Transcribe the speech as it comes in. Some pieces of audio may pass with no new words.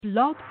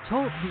Blog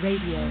Talk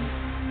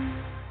Radio.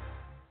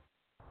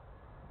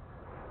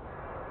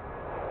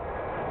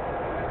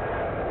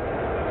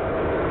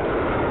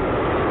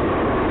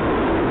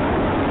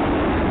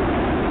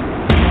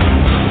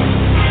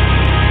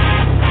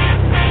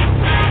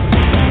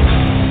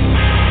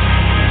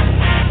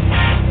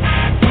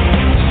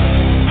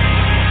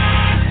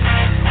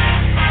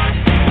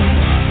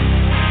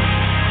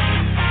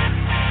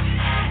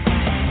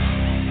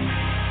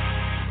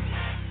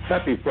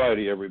 Happy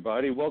Friday,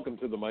 everybody. Welcome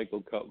to the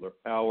Michael Cutler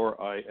Hour.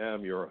 I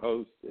am your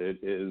host. It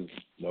is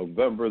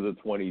November the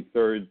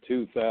 23rd,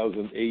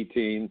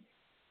 2018.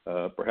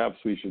 Perhaps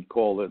we should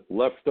call it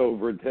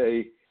Leftover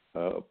Day.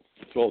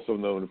 It's also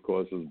known, of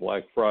course, as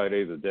Black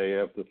Friday, the day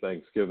after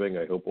Thanksgiving.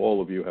 I hope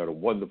all of you had a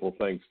wonderful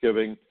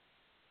Thanksgiving.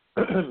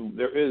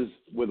 There is,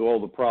 with all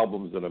the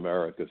problems in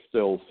America,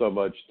 still so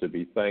much to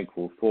be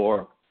thankful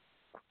for.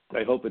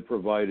 I hope it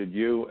provided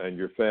you and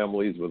your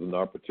families with an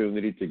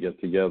opportunity to get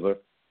together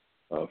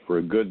for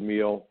a good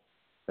meal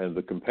and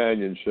the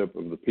companionship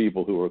of the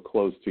people who are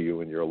close to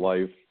you in your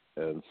life.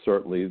 And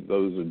certainly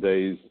those are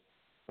days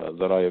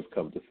that I have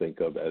come to think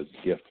of as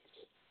gifts.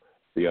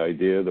 The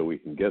idea that we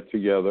can get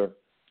together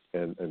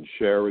and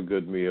share a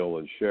good meal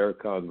and share a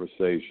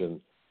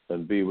conversation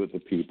and be with the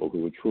people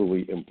who are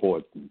truly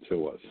important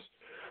to us.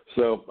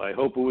 So I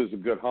hope it was a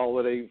good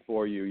holiday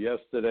for you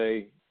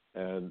yesterday,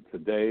 and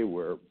today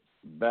we're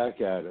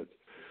back at it.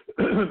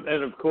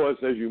 And, of course,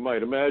 as you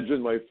might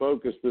imagine, my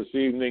focus this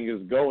evening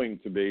is going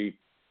to be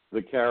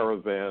the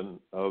caravan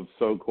of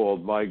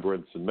so-called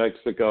migrants in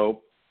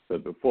Mexico.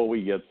 But before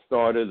we get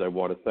started, I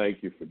want to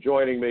thank you for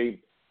joining me,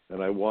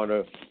 and I want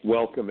to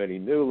welcome any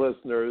new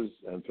listeners.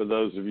 And for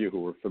those of you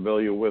who are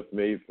familiar with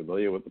me,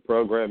 familiar with the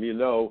program, you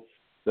know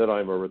that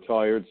I'm a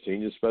retired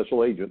senior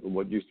special agent in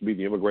what used to be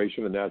the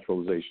Immigration and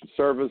Naturalization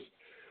Service,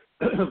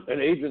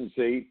 an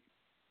agency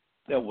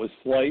that was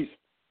sliced,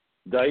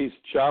 diced,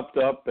 chopped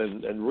up,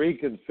 and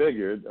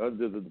reconfigured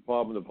under the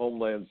Department of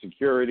Homeland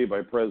Security by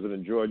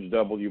President George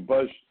W.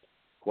 Bush,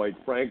 quite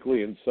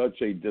frankly, in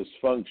such a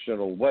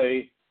dysfunctional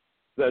way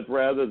that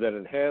rather than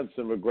enhance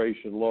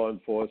immigration law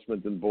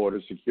enforcement and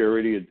border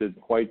security, it did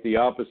quite the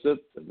opposite.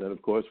 And then,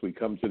 of course, we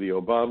come to the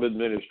Obama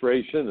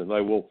administration, and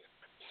I will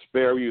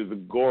spare you the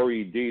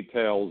gory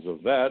details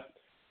of that.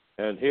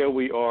 And here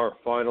we are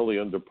finally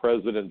under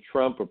President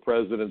Trump, a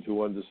president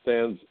who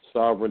understands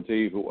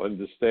sovereignty, who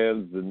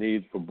understands the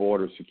need for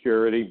border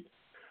security,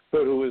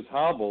 but who is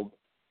hobbled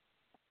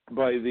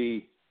by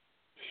the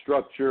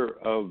structure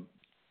of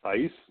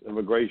ICE,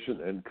 Immigration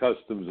and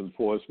Customs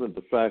Enforcement,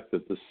 the fact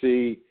that the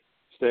C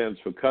stands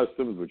for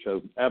Customs, which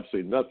has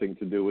absolutely nothing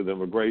to do with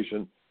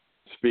immigration,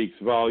 speaks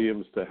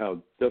volumes to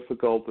how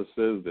difficult this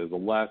is. There's a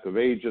lack of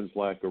agents,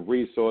 lack of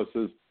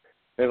resources,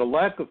 and a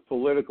lack of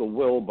political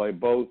will by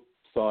both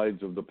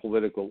sides of the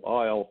political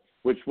aisle,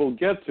 which we'll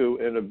get to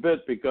in a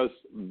bit, because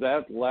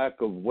that lack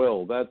of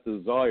will, that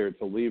desire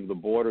to leave the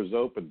borders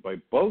open by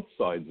both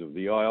sides of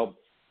the aisle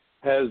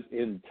has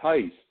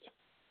enticed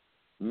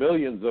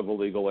millions of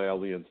illegal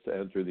aliens to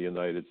enter the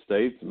United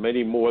States,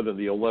 many more than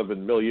the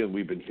 11 million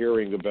we've been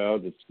hearing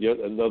about. It's yet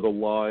another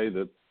lie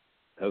that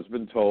has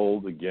been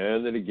told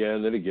again and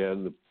again and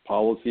again, the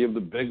policy of the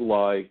big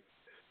lie.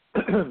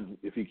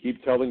 If you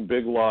keep telling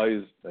big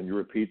lies and you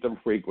repeat them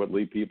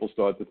frequently, people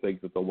start to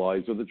think that the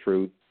lies are the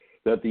truth,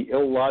 that the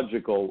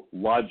illogical,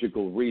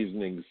 logical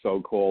reasoning,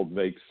 so-called,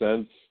 makes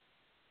sense.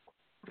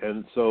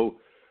 And so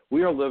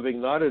we are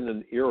living not in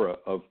an era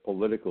of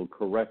political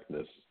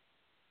correctness,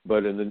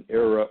 but in an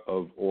era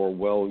of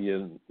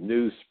Orwellian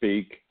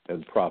newspeak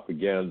and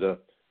propaganda.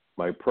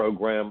 My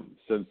program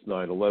since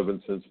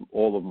 9/11, since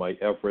all of my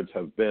efforts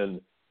have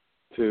been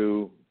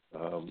to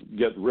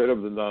get rid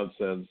of the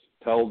nonsense,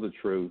 tell the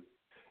truth,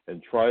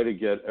 and try to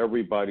get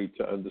everybody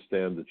to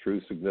understand the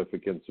true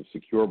significance of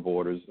secure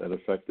borders and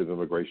effective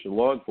immigration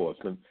law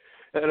enforcement.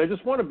 And I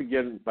just want to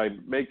begin by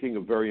making a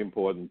very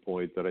important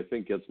point that I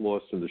think gets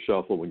lost in the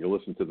shuffle when you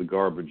listen to the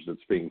garbage that's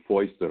being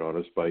foisted on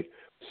us by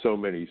so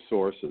many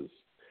sources.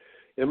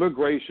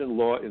 Immigration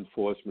law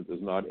enforcement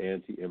is not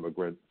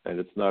anti-immigrant, and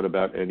it's not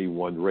about any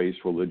one race,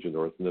 religion,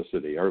 or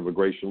ethnicity. Our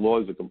immigration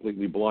laws are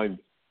completely blind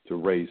to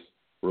race,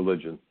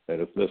 religion,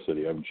 and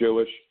ethnicity. I'm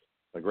Jewish.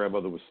 My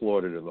grandmother was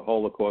slaughtered in the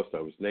Holocaust.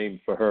 I was named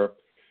for her.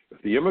 If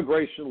the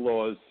immigration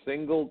laws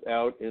singled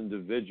out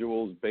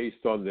individuals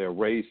based on their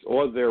race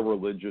or their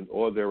religion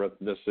or their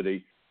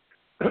ethnicity,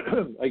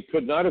 I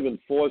could not have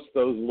enforced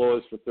those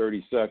laws for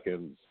 30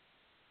 seconds,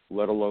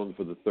 let alone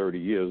for the 30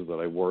 years that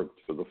I worked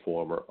for the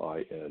former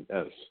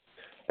INS.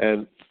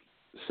 And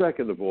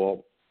second of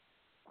all,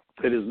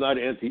 it is not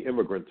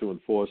anti-immigrant to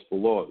enforce the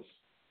laws.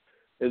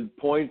 In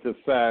point of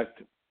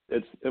fact,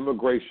 it's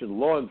immigration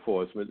law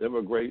enforcement,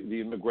 the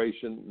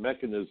immigration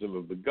mechanism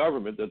of the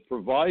government that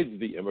provides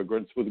the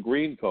immigrants with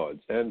green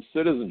cards and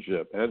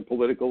citizenship and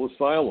political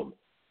asylum.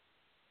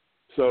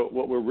 So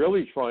what we're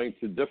really trying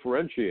to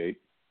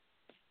differentiate,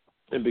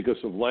 and because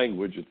of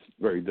language it's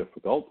very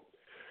difficult,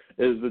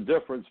 is the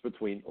difference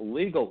between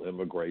legal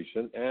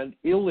immigration and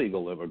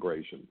illegal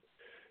immigration.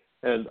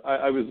 And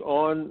I was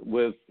on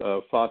with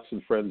Fox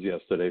and Friends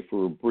yesterday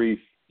for a brief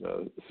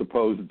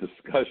supposed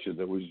discussion.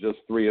 It was just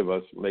three of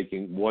us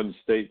making one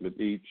statement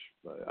each.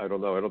 I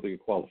don't know. I don't think it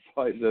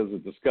qualifies as a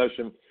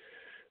discussion.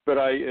 But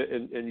I,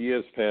 in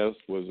years past,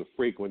 was a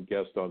frequent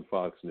guest on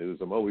Fox News.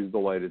 I'm always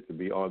delighted to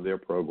be on their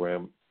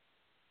program.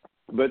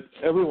 But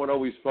everyone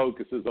always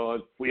focuses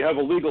on, we have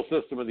a legal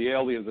system and the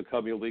aliens that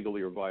come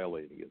illegally are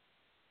violating it.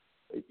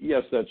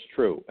 Yes, that's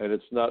true. And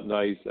it's not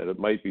nice and it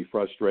might be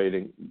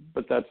frustrating,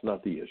 but that's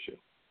not the issue.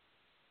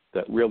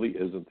 That really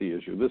isn't the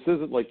issue. This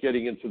isn't like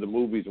getting into the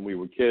movies when we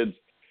were kids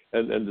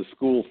and the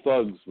school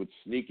thugs would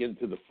sneak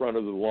into the front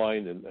of the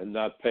line and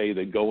not pay.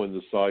 They'd go in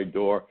the side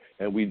door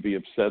and we'd be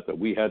upset that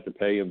we had to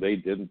pay and they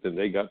didn't and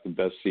they got the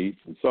best seats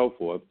and so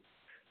forth.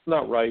 It's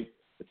not right.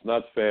 It's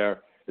not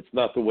fair. It's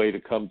not the way to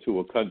come to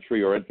a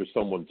country or enter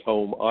someone's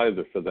home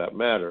either, for that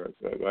matter.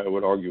 I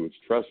would argue it's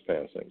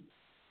trespassing.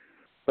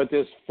 But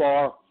there's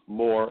far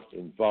more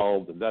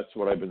involved, and that's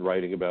what I've been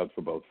writing about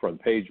for both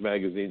Front Page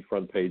Magazine,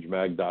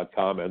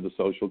 frontpagemag.com, and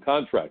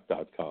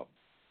thesocialcontract.com.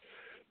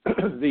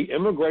 The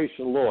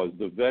immigration laws,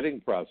 the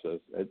vetting process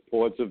at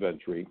ports of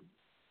entry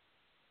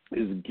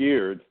is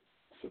geared,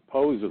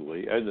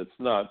 supposedly, and it's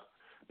not,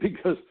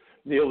 because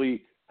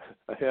nearly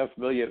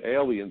 500,000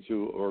 aliens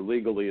who are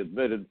legally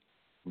admitted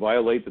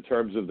violate the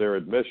terms of their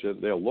admission,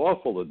 their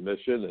lawful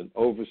admission, and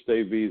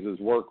overstay visas,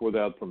 work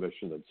without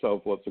permission, and so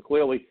forth. So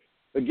clearly,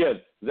 again,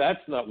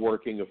 that's not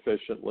working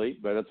efficiently,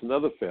 but it's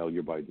another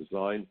failure by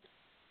design.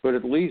 But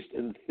at least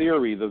in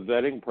theory, the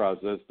vetting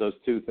process does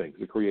two things.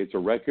 It creates a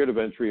record of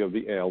entry of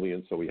the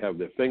aliens, so we have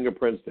their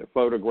fingerprints, their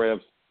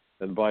photographs,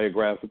 and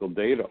biographical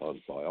data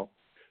on file.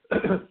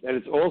 And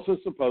it's also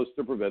supposed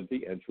to prevent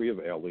the entry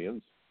of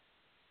aliens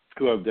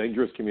who have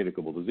dangerous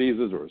communicable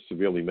diseases or are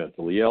severely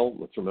mentally ill.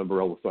 Let's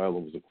remember Ellis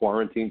Island was a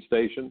quarantine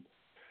station.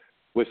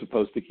 We're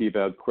supposed to keep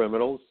out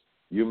criminals,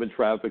 human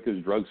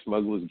traffickers, drug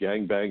smugglers,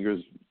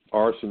 gangbangers,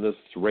 arsonists,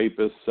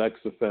 rapists, sex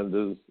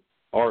offenders,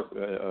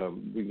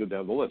 we can go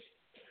down the list.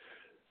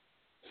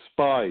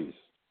 Spies,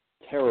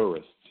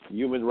 terrorists,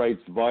 human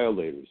rights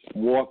violators,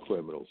 war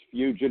criminals,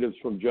 fugitives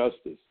from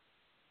justice.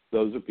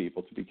 Those are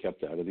people to be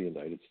kept out of the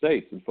United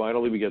States. And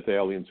finally, we get the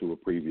aliens who were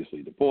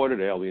previously deported,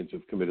 aliens who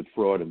have committed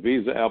fraud in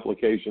visa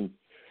applications,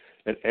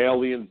 and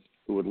aliens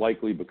who would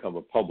likely become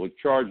a public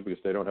charge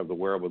because they don't have the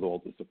wherewithal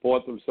to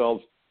support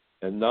themselves,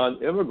 and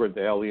non-immigrant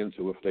aliens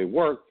who, if they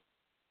worked,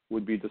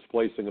 would be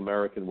displacing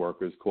American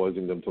workers,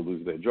 causing them to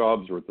lose their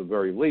jobs, or at the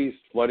very least,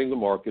 flooding the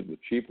market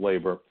with cheap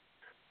labor.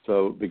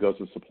 So because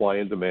of supply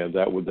and demand,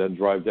 that would then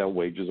drive down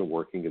wages and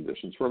working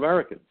conditions for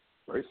Americans.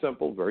 Very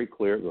simple, very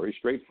clear, very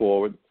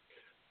straightforward,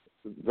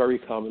 very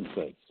common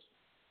sense.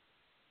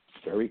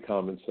 Very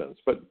common sense.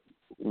 But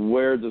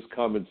where does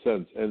common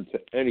sense end to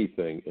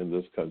anything in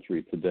this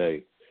country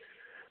today?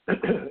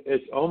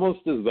 It's almost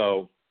as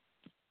though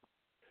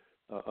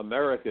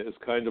America is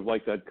kind of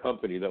like that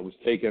company that was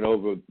taken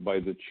over by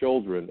the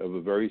children of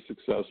a very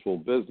successful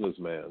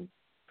businessman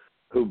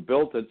who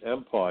built an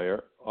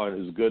empire on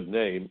his good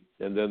name,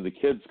 and then the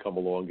kids come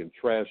along and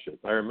trash it.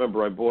 I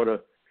remember I bought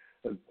a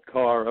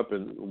car up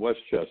in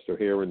Westchester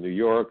here in New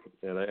York,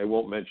 and I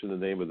won't mention the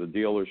name of the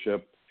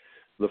dealership.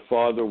 The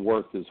father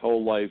worked his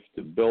whole life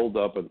to build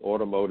up an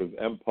automotive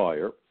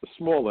empire, a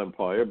small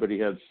empire, but he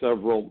had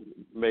several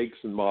makes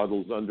and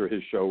models under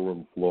his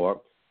showroom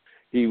floor.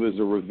 He was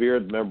a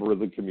revered member of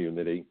the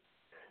community.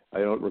 I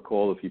don't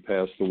recall if he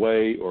passed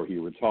away or he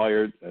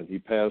retired, and he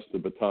passed the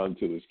baton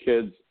to his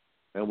kids.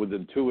 And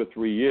within 2 or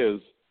 3 years,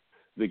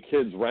 the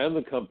kids ran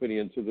the company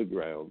into the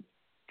ground,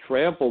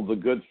 trampled the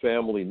good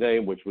family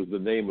name, which was the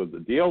name of the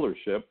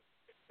dealership,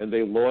 and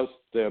they lost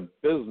their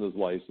business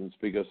license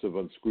because of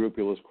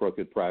unscrupulous,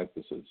 crooked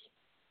practices.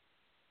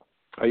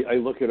 I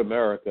look at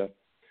America,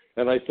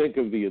 and I think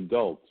of the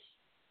adults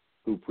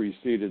who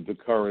preceded the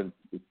current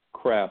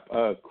crop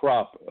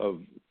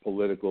of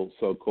political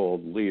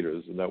so-called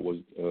leaders, and that was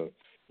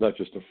not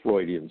just a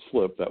Freudian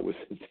slip, that was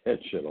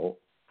intentional.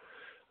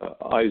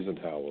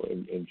 Eisenhower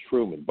and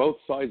Truman, both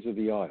sides of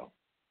the aisle.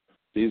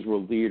 These were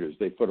leaders.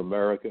 They put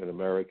America and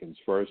Americans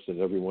first,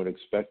 and everyone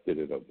expected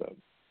it of them.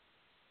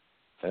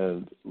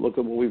 And look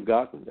at what we've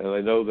gotten. And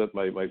I know that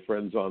my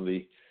friends on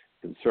the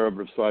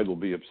conservative side will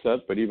be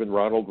upset, but even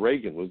Ronald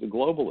Reagan was a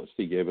globalist.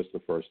 He gave us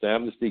the first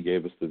amnesty,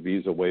 gave us the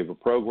visa waiver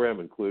program,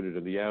 included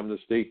in the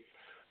amnesty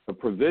a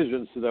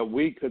provision so that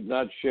we could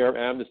not share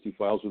amnesty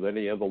files with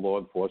any other law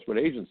enforcement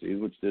agencies,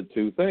 which did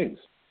two things.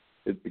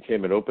 It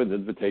became an open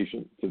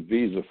invitation to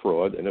visa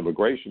fraud and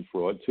immigration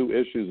fraud, two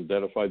issues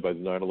identified by the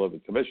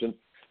 9/11 Commission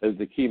as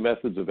the key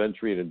methods of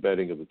entry and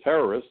embedding of the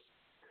terrorists.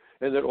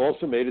 And it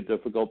also made it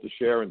difficult to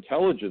share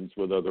intelligence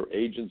with other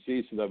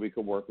agencies so that we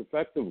could work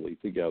effectively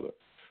together.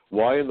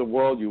 Why in the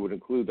world you would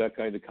include that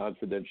kind of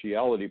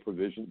confidentiality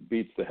provision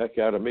beats the heck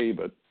out of me,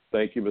 but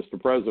thank you, Mr.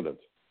 President.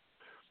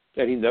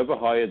 And he never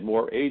hired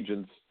more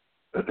agents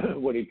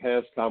when he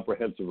passed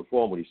comprehensive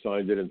reform, when he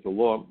signed it into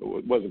law.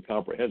 It wasn't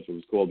comprehensive. It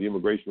was called the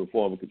Immigration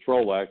Reform and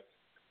Control Act,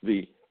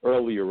 the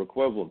earlier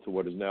equivalent to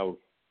what is now,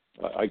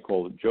 I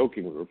call it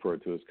jokingly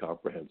referred to as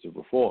comprehensive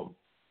reform.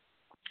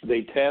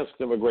 they tasked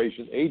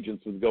immigration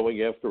agents with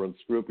going after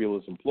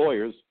unscrupulous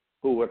employers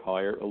who would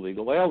hire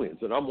illegal aliens.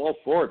 And I'm all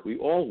for it. We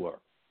all were.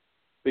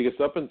 Because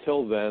up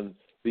until then,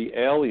 the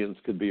aliens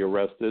could be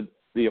arrested.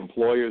 The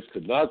employers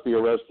could not be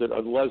arrested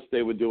unless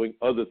they were doing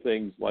other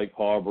things like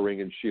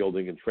harboring and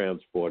shielding and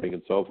transporting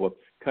and so forth,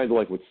 kind of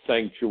like what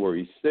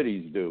sanctuary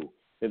cities do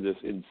in this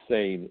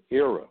insane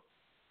era,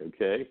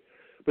 okay?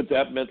 But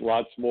that meant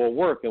lots more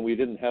work, and we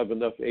didn't have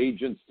enough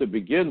agents to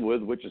begin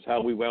with, which is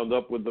how we wound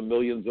up with the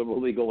millions of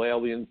illegal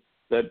aliens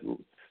that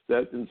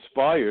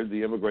inspired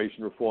the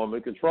Immigration Reform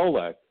and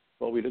Control Act.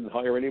 Well, we didn't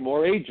hire any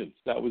more agents.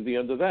 That was the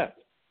end of that.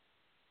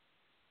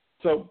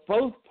 So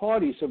both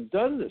parties have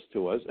done this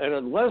to us, and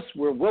unless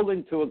we're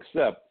willing to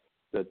accept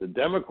that the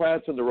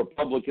Democrats and the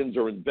Republicans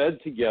are in bed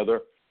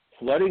together,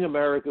 flooding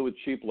America with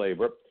cheap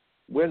labor,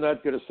 we're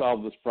not going to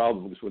solve this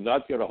problem because we're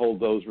not going to hold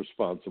those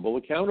responsible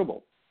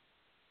accountable.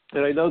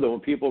 And I know that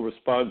when people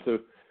respond to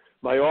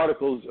my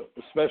articles,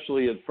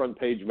 especially at Front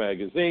Page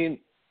Magazine,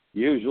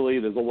 usually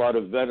there's a lot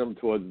of venom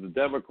towards the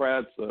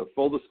Democrats.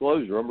 Full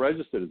disclosure, I'm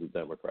registered as a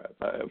Democrat.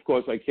 Of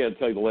course, I can't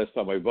tell you the last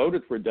time I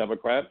voted for a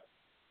Democrat,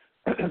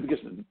 because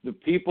the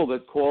people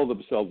that call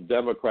themselves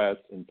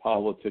Democrats in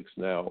politics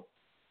now,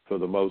 for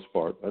the most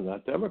part, are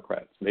not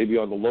Democrats. Maybe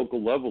on the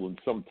local level in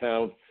some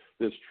town,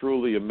 there's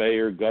truly a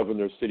mayor,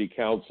 governor, city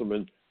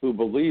councilman who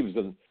believes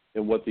in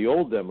what the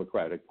old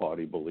Democratic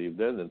Party believed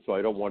in, and so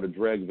I don't want to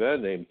drag their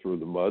name through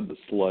the mud, the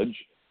sludge,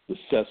 the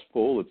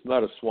cesspool. It's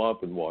not a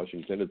swamp in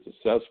Washington, it's a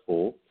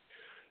cesspool.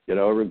 You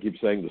know, everyone keeps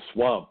saying the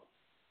swamp.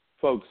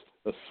 Folks,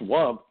 a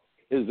swamp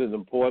is an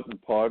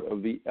important part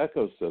of the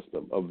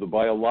ecosystem, of the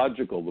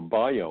biological, the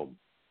biome.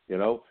 You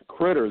know,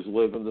 critters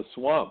live in the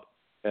swamp,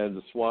 and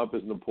the swamp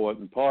is an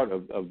important part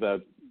of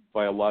that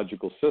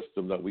biological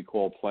system that we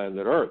call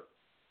planet Earth.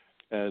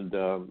 And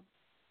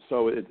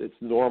so it's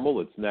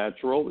normal, it's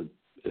natural, it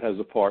has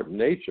a part in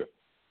nature.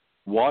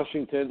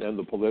 Washington and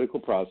the political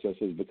process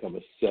has become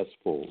a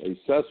cesspool. A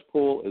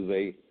cesspool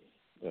is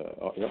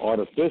an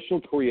artificial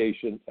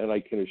creation, and I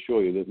can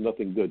assure you there's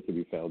nothing good to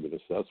be found in a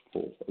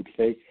cesspool,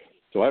 okay?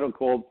 So I don't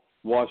call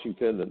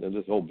Washington and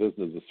this whole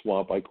business a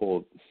swamp. I call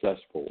it a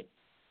cesspool.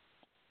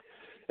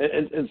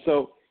 And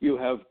so you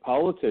have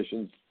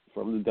politicians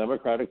from the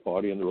Democratic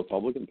Party and the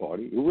Republican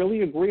Party who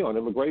really agree on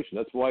immigration.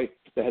 That's why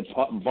they had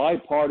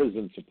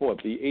bipartisan support,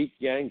 the 8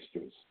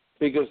 gangsters,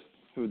 because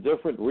for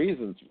different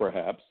reasons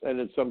perhaps, and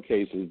in some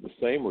cases the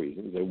same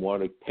reasons, they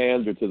want to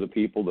pander to the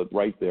people that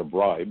write their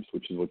bribes,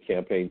 which is what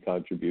campaign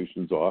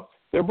contributions are.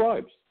 They're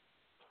bribes.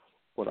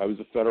 When I was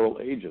a federal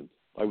agent,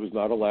 I was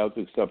not allowed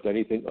to accept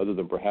anything other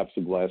than perhaps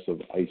a glass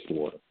of ice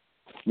water.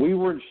 We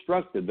were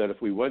instructed that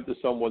if we went to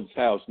someone's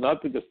house,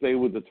 not because they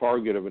were the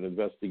target of an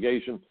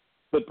investigation,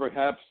 but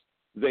perhaps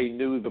they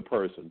knew the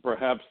person.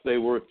 Perhaps they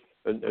were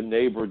a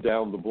neighbor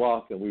down the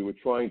block, and we were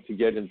trying to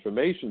get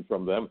information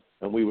from them,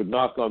 and we would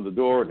knock on the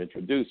door and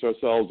introduce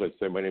ourselves. I'd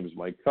say, my name is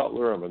Mike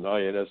Cutler. I'm an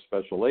INS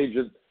special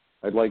agent.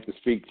 I'd like to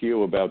speak to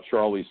you about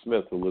Charlie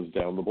Smith, who lives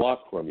down the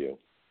block from you.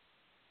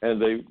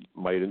 And they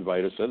might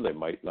invite us in. They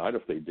might not.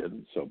 If they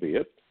didn't, so be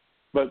it.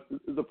 But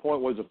the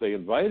point was, if they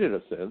invited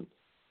us in,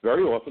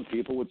 very often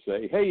people would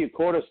say, hey, you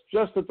caught us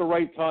just at the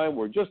right time.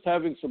 We're just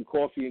having some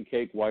coffee and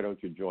cake. Why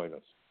don't you join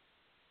us?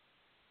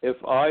 If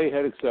I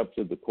had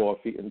accepted the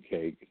coffee and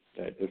cake,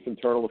 and if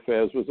Internal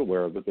Affairs was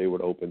aware of it, they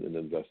would open an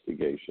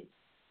investigation.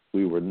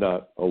 We were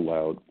not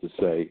allowed to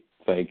say,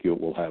 thank you,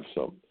 we'll have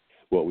some.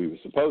 What we were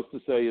supposed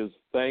to say is,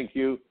 thank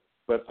you,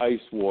 but ice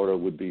water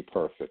would be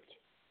perfect.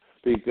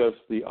 Because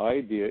the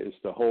idea is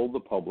to hold the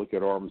public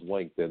at arm's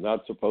length. They're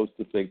not supposed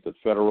to think that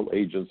federal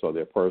agents are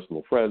their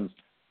personal friends,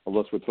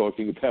 unless we're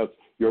talking about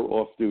your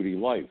off-duty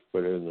life.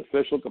 But in an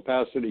official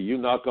capacity, you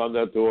knock on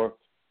that door.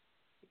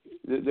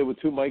 There were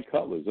 2 Mike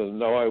Cutlers, and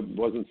no, I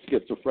wasn't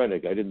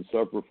schizophrenic. I didn't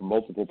suffer from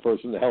multiple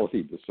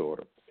personality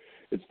disorder.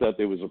 It's that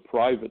there was a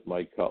private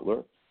Mike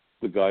Cutler,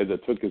 the guy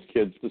that took his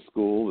kids to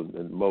school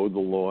and mowed the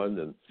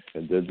lawn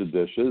and did the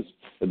dishes.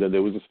 And then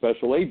there was a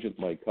special agent,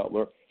 Mike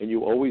Cutler, and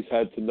you always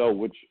had to know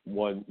which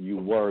one you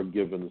were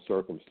given the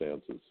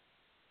circumstances.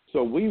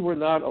 So we were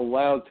not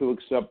allowed to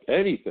accept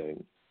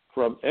anything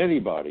from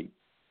anybody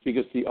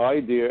because the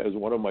idea, as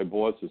one of my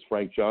bosses,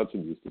 Frank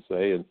Johnson, used to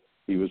say, and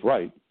he was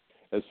right,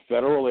 as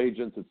federal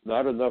agents, it's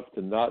not enough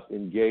to not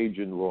engage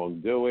in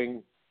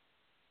wrongdoing.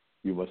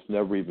 You must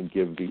never even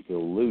give the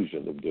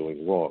illusion of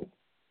doing wrong.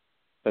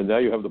 And now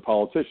you have the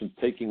politicians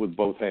taking with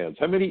both hands.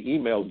 How many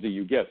emails do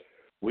you get?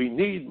 We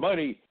need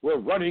money. We're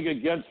running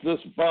against this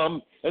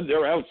bum, and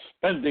they're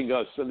outspending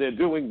us, and they're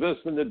doing this,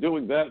 and they're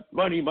doing that.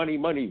 Money, money,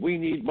 money. We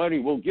need money.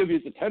 We'll give you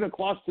to 10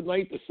 o'clock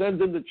tonight to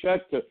send in the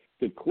check,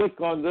 to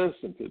click on this,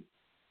 and to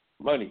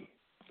money.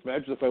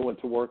 Imagine if I went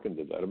to work and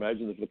did that.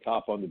 Imagine if the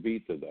cop on the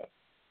beat did that.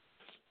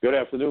 Good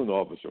afternoon,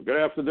 officer.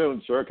 Good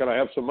afternoon, sir. Can I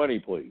have some money,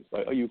 please?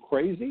 Are you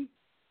crazy?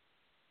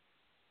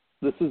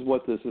 This is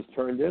what this has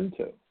turned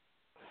into.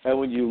 And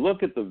when you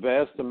look at the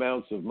vast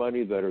amounts of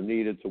money that are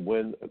needed to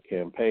win a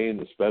campaign,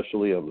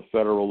 especially on the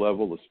federal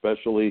level,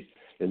 especially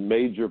in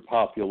major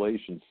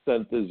population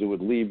centers, it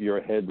would leave your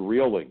head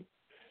reeling.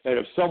 And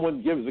if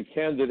someone gives a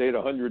candidate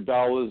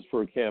 $100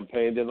 for a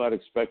campaign, they're not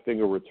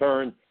expecting a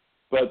return.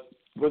 But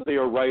when they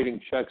are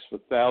writing checks for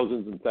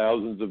thousands and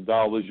thousands of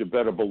dollars, you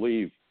better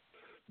believe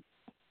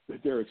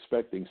that they're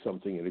expecting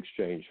something in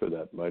exchange for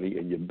that money,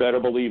 and you better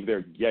believe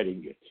they're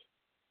getting it.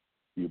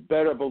 You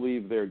better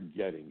believe they're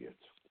getting it.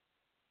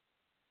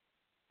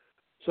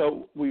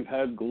 So we've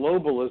had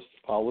globalist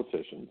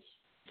politicians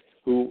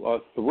who are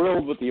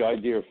thrilled with the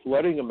idea of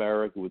flooding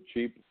America with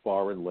cheap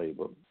foreign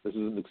labor. This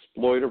is an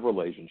exploitive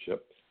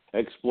relationship.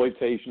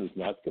 Exploitation is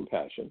not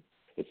compassion.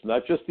 It's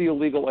not just the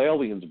illegal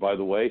aliens, by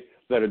the way,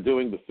 that are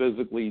doing the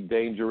physically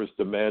dangerous,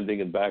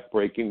 demanding, and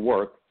backbreaking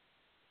work,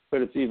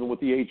 but it's even with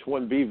the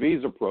H-1B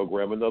visa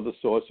program, another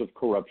source of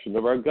corruption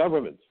of our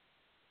government.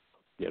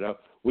 You know,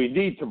 we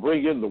need to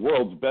bring in the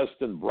world's best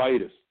and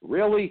brightest.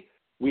 Really?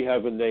 We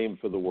have a name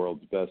for the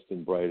world's best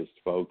and brightest,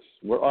 folks.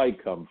 Where I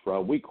come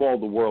from, we call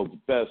the world's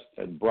best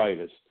and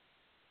brightest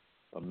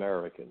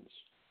Americans.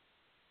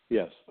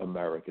 Yes,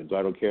 Americans.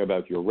 I don't care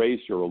about your race,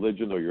 your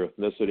religion, or your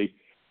ethnicity.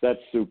 That's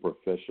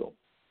superficial.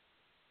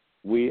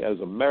 We as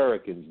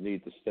Americans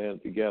need to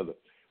stand together.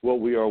 What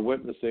we are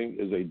witnessing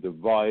is a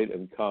divide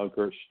and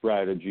conquer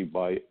strategy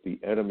by the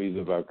enemies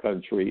of our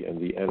country and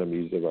the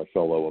enemies of our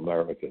fellow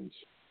Americans.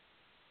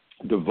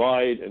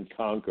 Divide and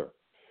conquer.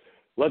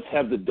 Let's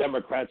have the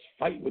Democrats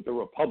fight with the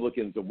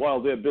Republicans, and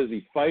while they're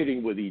busy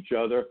fighting with each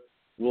other,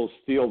 we'll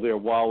steal their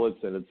wallets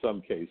and in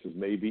some cases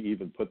maybe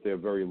even put their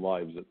very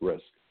lives at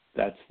risk.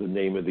 That's the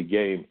name of the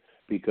game,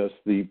 because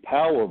the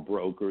power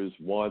brokers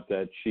want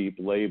that cheap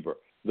labor.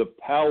 The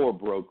power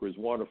brokers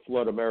want to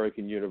flood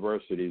American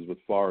universities with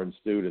foreign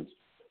students.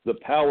 The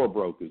power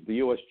brokers, the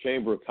U.S.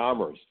 Chamber of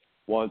Commerce,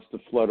 wants to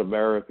flood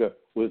America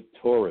with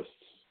tourists.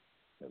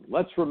 And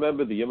let's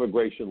remember the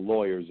immigration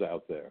lawyers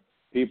out there.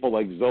 People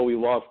like Zoe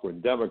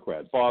Lofgren,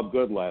 Democrat, Bob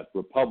Goodlatte,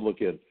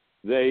 Republican.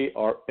 They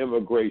are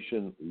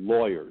immigration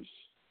lawyers.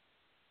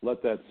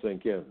 Let that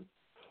sink in.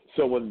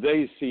 So when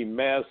they see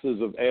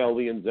masses of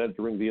aliens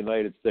entering the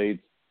United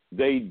States,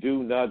 they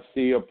do not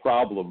see a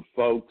problem,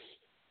 folks.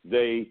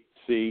 They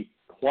see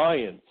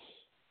clients.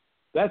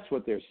 That's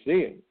what they're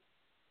seeing.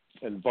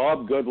 And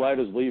Bob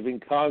Goodlatte is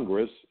leaving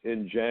Congress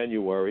in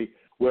January,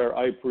 where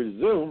I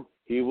presume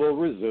he will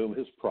resume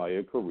his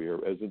prior career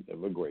as an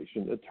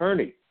immigration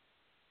attorney.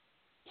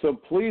 So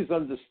please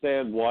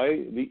understand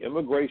why the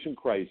immigration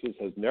crisis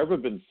has never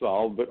been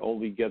solved but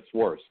only gets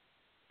worse.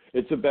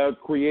 It's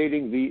about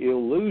creating the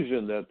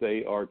illusion that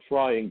they are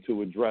trying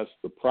to address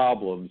the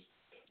problems,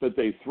 but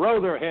they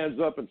throw their hands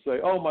up and say,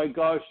 oh my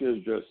gosh,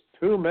 there's just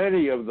too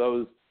many of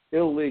those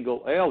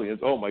illegal aliens.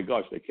 Oh my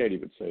gosh, they can't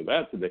even say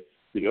that today,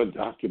 the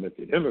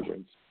undocumented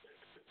immigrants.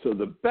 So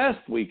the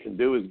best we can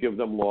do is give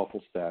them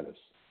lawful status.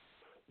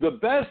 The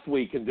best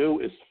we can do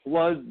is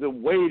flood the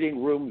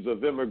waiting rooms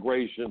of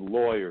immigration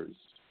lawyers.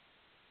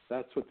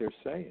 That's what they're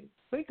saying.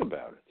 Think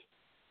about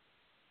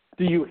it.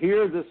 Do you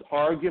hear this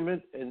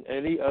argument in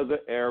any other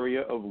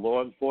area of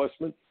law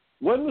enforcement?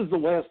 When was the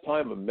last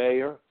time a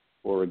mayor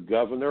or a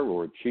governor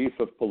or a chief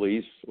of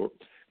police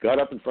got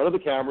up in front of the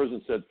cameras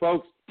and said,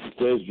 folks,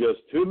 there's just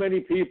too many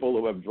people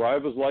who have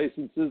driver's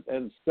licenses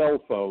and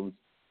cell phones,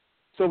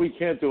 so we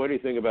can't do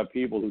anything about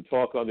people who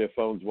talk on their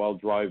phones while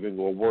driving,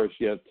 or worse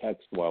yet,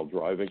 text while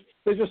driving.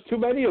 There's just too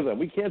many of them.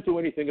 We can't do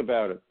anything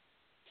about it.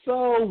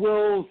 So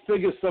we'll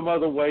figure some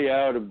other way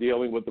out of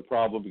dealing with the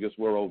problem because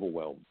we're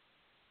overwhelmed.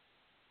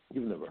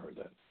 You've never heard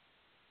that.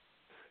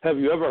 Have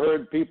you ever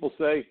heard people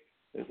say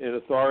in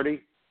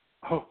authority,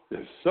 oh,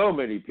 there's so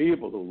many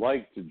people who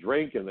like to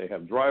drink and they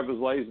have driver's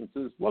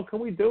licenses. What can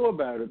we do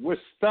about it? We're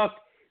stuck.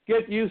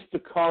 Get used to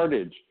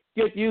carnage.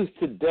 Get used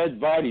to dead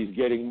bodies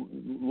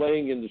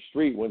laying in the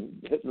street when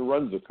hit and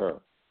runs occur.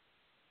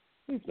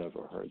 We've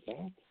never heard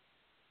that.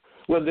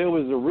 When there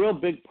was a real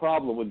big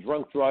problem with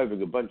drunk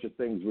driving, a bunch of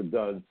things were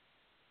done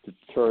to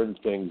turn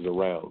things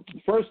around.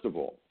 First of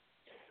all,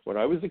 when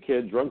I was a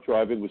kid, drunk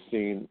driving was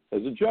seen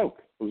as a joke.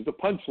 It was the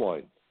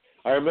punchline.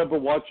 I remember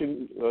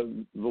watching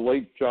the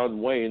late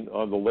John Wayne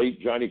on the late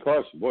Johnny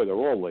Carson. Boy, they're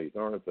all late,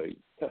 aren't they?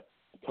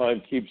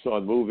 Time keeps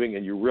on moving,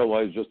 and you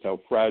realize just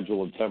how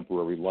fragile and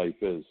temporary life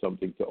is,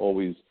 something to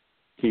always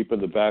keep in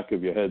the back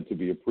of your head to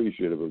be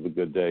appreciative of the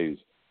good days,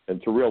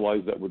 and to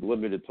realize that with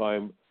limited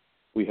time,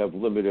 we have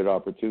limited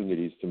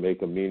opportunities to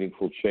make a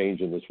meaningful change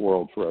in this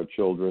world for our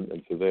children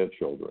and for their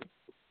children.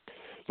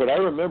 But I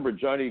remember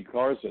Johnny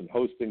Carson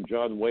hosting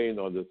John Wayne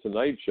on The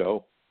Tonight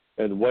Show,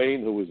 and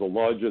Wayne, who was a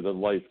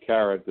larger-than-life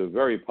character,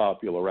 very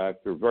popular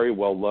actor, very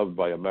well-loved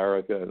by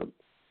America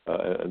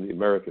and the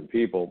American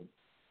people,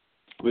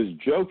 was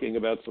joking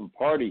about some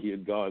party he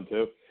had gone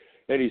to,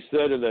 and he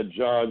said in that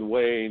John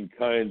Wayne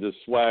kind of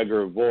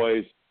swagger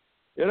voice,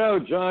 you know,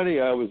 Johnny,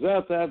 I was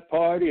at that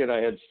party and I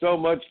had so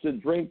much to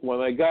drink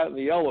when I got in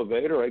the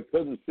elevator I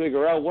couldn't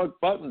figure out what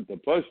button to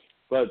push,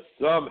 but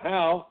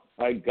somehow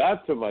I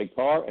got to my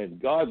car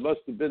and God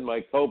must have been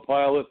my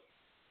co-pilot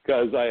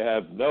because I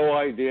have no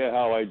idea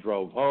how I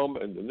drove home,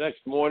 and the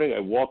next morning I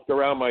walked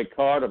around my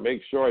car to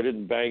make sure I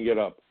didn't bang it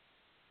up.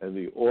 And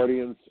the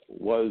audience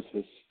was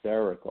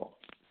hysterical.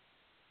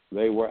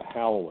 They were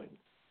howling.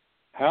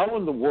 How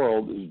in the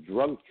world is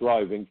drunk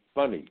driving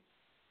funny?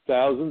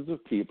 Thousands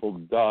of people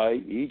die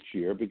each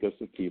year because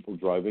of people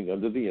driving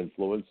under the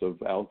influence of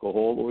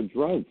alcohol or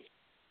drugs.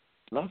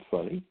 Not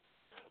funny.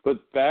 But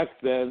back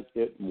then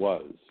it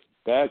was.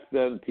 Back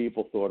then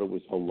people thought it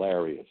was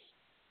hilarious.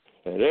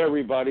 And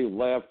everybody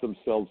laughed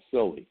themselves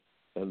silly.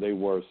 And they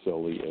were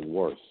silly and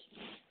worse.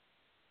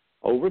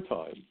 Over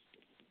time,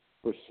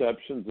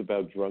 perceptions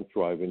about drunk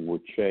driving were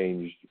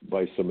changed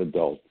by some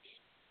adults.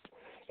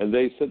 And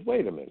they said,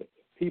 wait a minute.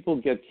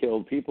 People get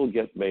killed, people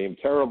get maimed,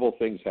 terrible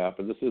things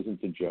happen. This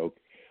isn't a joke.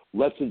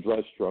 Let's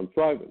address drunk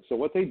driving. So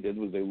what they did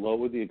was they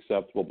lowered the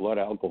acceptable blood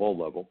alcohol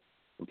level.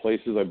 In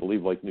places, I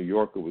believe, like New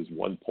York, it was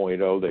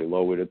 1.0. They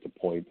lowered it to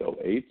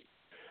 0.08.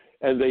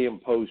 And they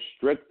imposed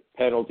strict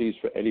penalties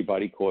for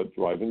anybody caught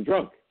driving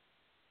drunk.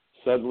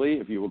 Suddenly,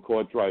 if you were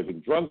caught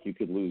driving drunk, you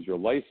could lose your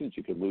license,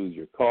 you could lose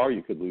your car,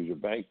 you could lose your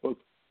bank book,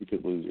 you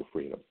could lose your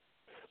freedom.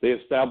 They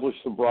established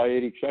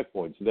sobriety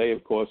checkpoints. They,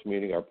 of course,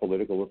 meaning our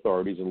political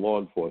authorities and law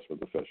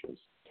enforcement officials.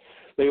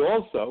 They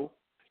also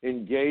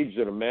engaged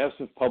in a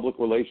massive public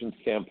relations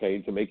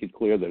campaign to make it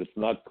clear that it's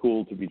not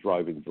cool to be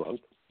driving drunk.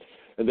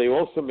 And they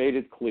also made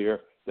it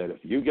clear that if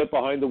you get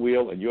behind the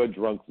wheel and you're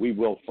drunk, we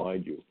will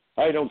find you.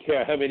 I don't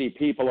care how many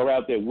people are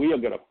out there. We are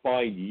going to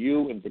find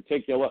you in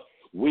particular.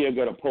 We are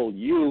going to pull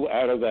you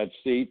out of that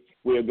seat.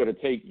 We are going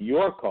to take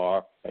your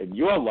car and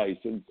your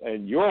license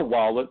and your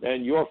wallet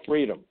and your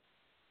freedom.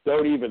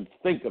 Don't even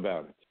think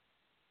about it.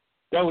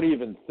 Don't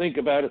even think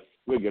about it.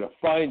 We're going to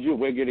find you.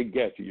 We're going to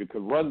get you. You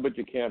can run, but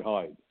you can't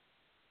hide.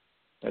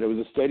 And it was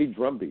a steady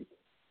drumbeat.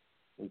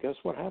 And guess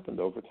what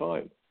happened over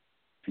time?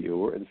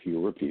 Fewer and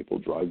fewer people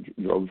drove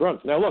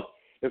drunk. Now, look,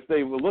 if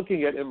they were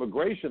looking at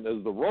immigration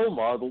as the role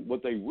model,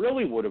 what they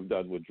really would have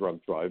done with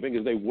drunk driving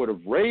is they would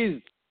have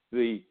raised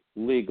the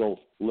legal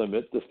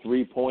limit to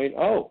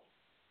 3.0.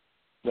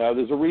 Now,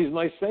 there's a reason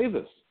I say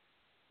this.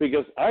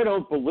 Because I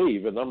don't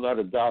believe, and I'm not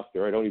a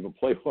doctor, I don't even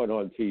play one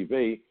on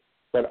TV,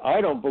 but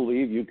I don't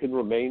believe you can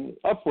remain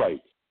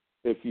upright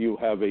if you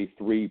have a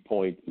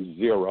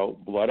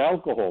 3.0 blood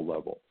alcohol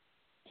level.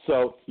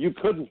 So you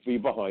couldn't be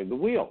behind the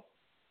wheel.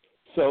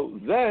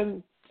 So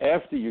then,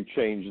 after you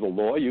change the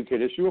law, you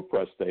could issue a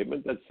press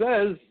statement that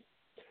says,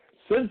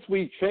 since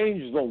we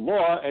changed the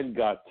law and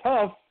got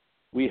tough,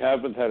 we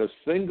haven't had a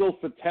single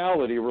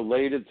fatality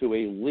related to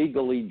a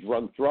legally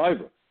drunk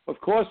driver. Of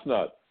course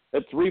not.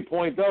 At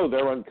 3.0,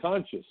 they're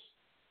unconscious.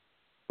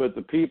 But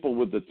the people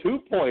with the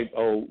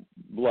 2.0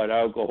 blood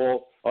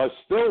alcohol are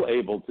still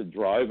able to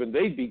drive, and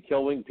they'd be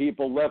killing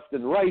people left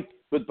and right.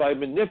 But by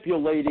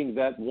manipulating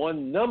that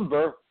one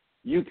number,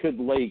 you could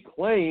lay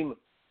claim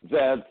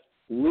that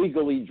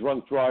legally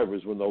drunk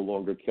drivers were no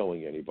longer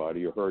killing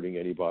anybody or hurting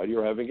anybody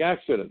or having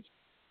accidents.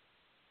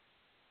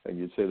 And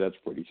you'd say that's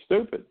pretty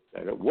stupid.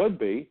 And it would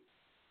be,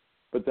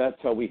 but that's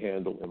how we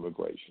handle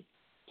immigration.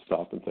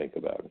 Stop and think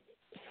about it.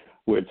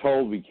 We're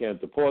told we can't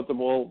deport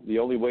them all. The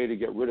only way to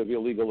get rid of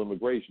illegal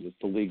immigration is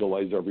to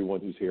legalize everyone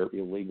who's here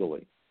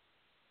illegally.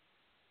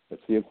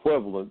 That's the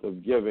equivalent of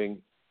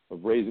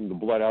raising the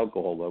blood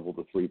alcohol level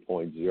to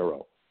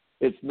 3.0.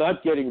 It's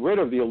not getting rid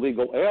of the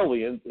illegal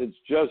aliens. It's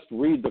just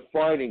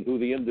redefining who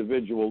the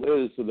individual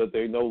is so that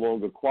they no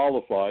longer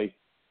qualify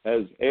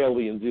as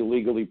aliens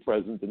illegally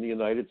present in the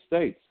United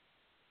States.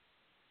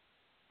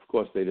 Of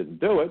course, they didn't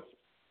do it.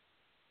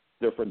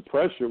 Different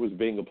pressure was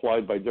being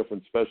applied by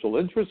different special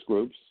interest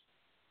groups.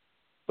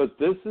 But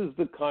this is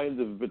the kind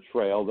of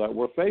betrayal that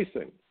we're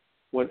facing.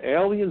 When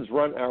aliens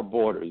run our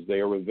borders, they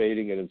are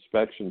evading an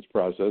inspections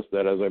process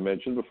that, as I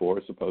mentioned before,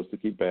 is supposed to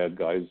keep bad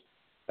guys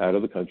out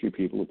of the country,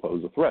 people who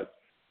pose a threat.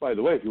 By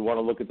the way, if you want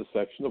to look at the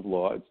section of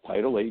law, it's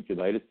Title 8,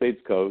 United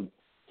States Code,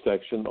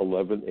 Section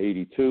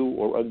 1182,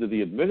 or under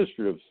the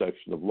administrative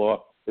section of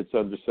law, it's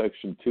under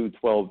Section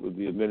 212 of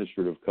the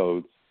Administrative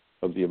Code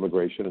of the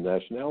Immigration and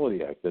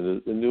Nationality Act, and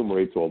it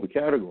enumerates all the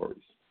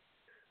categories.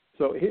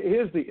 So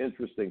here's the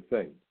interesting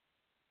thing.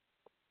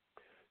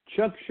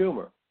 Chuck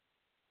Schumer,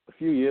 a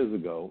few years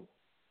ago,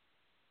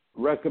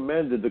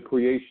 recommended the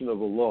creation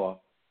of a law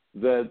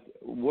that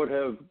would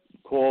have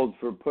called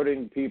for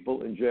putting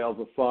people in jail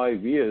for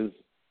 5 years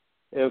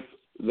if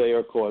they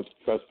are caught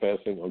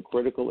trespassing on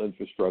critical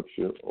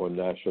infrastructure or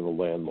national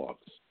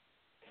landmarks.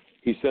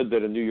 He said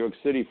that in New York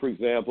City, for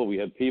example, we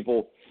had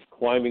people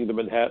climbing the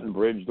Manhattan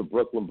Bridge, the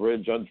Brooklyn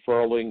Bridge,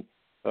 unfurling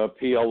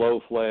PLO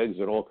flags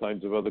and all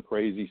kinds of other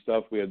crazy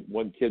stuff. We had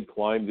one kid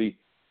climb the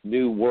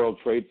new World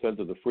Trade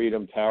Center, the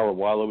Freedom Tower,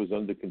 while it was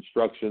under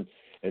construction.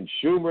 And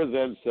Schumer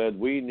then said,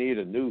 we need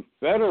a new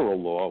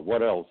federal law,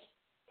 what else,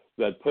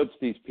 that puts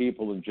these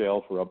people in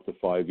jail for up to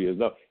 5 years.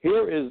 Now,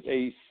 here is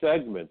a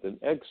segment, an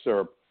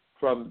excerpt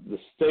from the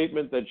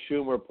statement that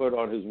Schumer put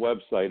on his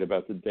website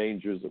about the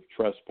dangers of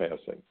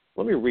trespassing.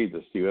 Let me read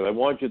this to you, and I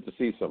want you to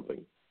see something.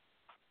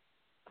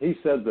 He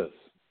said this: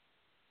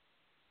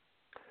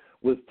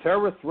 with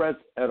terror threats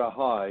at a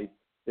high,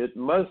 it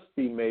must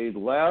be made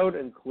loud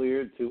and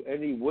clear to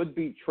any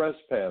would-be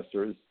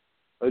trespassers,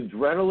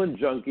 adrenaline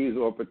junkies,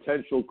 or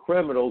potential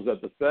criminals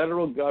that the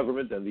federal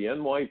government and the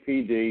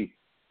NYPD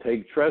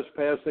take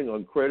trespassing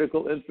on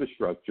critical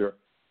infrastructure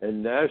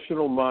and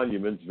national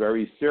monuments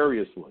very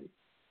seriously.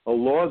 A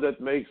law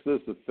that makes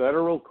this a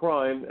federal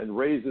crime and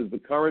raises the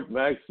current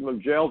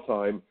maximum jail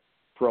time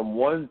from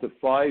 1 to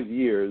 5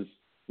 years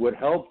would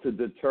help to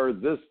deter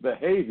this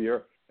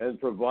behavior and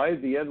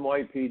provide the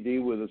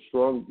NYPD with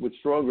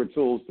stronger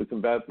tools to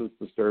combat this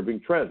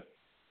disturbing trend.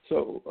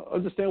 So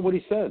understand what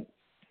he said.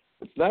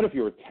 It's not if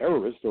you're a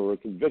terrorist or a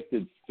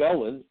convicted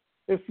felon.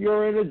 If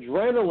you're an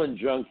adrenaline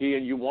junkie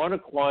and you want to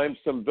climb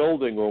some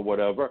building or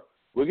whatever,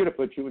 we're going to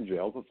put you in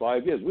jail for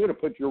 5 years. We're going to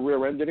put your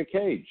rear end in a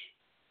cage.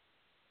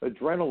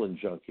 Adrenaline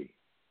junkie,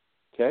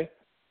 okay?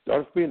 Don't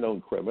have to be a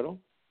known criminal.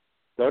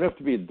 Don't have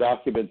to be a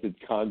documented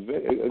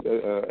convict,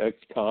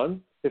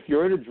 ex-con. If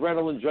you're an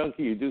adrenaline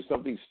junkie, you do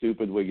something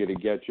stupid, we're going to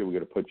get you, we're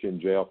going to put you in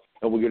jail,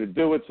 and we're going to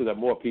do it so that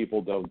more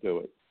people don't do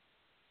it.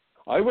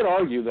 I would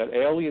argue that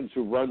aliens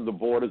who run the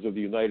borders of the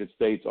United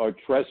States are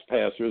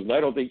trespassers, and I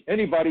don't think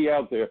anybody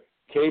out there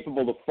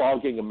capable of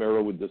fogging a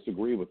mirror would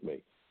disagree with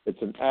me.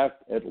 It's an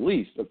act, at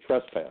least, of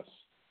trespass.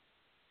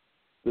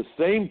 The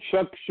same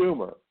Chuck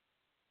Schumer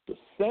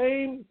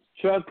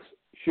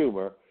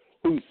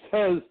who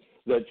says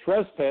that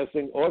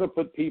trespassing ought to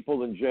put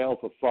people in jail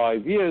for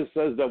 5 years,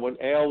 says that when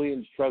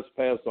aliens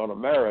trespass on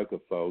America,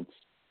 folks,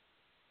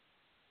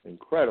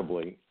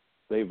 incredibly,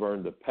 they've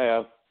earned a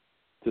path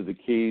to the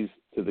keys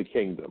to the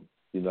kingdom,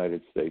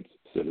 United States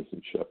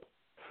citizenship.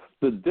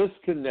 The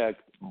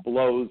disconnect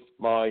blows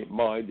my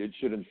mind. It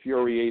should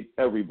infuriate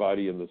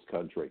everybody in this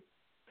country.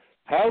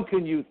 How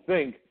can you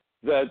think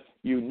that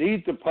you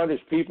need to punish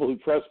people who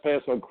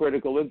trespass on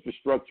critical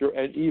infrastructure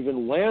and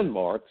even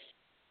landmarks,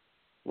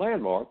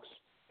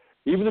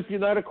 even if you're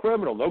not a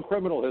criminal, no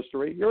criminal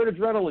history, you're an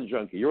adrenaline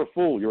junkie, you're a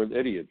fool, you're an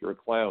idiot, you're a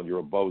clown, you're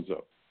a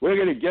bozo. We're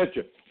going to get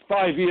you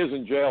 5 years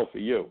in jail for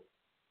you.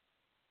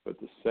 But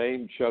the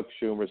same Chuck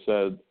Schumer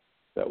said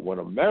that when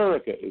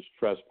America is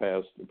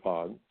trespassed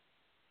upon,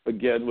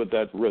 again with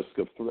that risk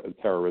of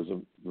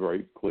terrorism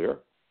very clear,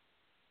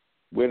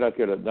 we're not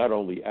going to not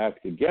only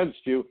act against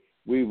you,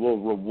 we will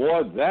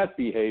reward that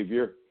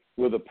behavior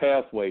with a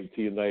pathway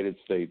to United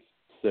States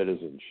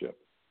citizenship.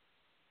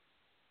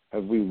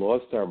 Have we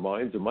lost our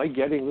minds? Am I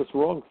getting this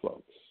wrong,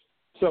 folks?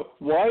 So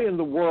why in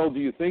the world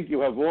do you think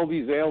you have all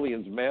these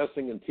aliens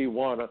massing in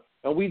Tijuana,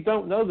 and we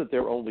don't know that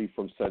they're only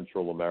from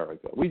Central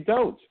America? We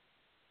don't.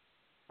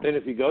 And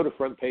if you go to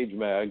Front Page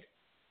Mag,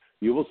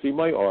 you will see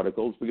my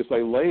articles because I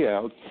lay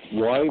out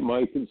why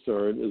my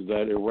concern is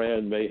that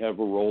Iran may have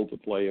a role to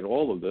play in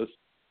all of this,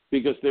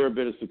 because there have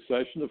been a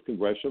succession of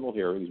congressional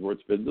hearings where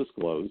it's been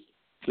disclosed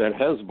that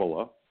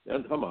Hezbollah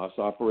and Hamas,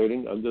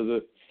 operating under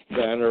the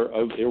banner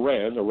of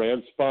Iran,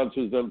 Iran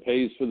sponsors them,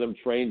 pays for them,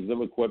 trains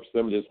them, equips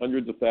them. There's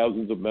hundreds of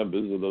thousands of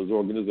members of those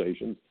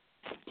organizations,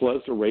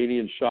 plus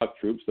Iranian shock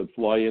troops that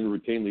fly in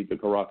routinely to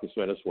Caracas,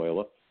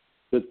 Venezuela,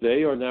 that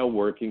they are now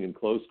working in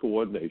close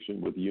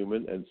coordination with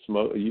human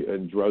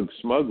and drug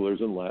smugglers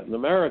in Latin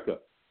America,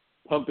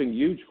 pumping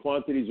huge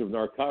quantities of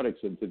narcotics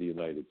into the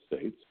United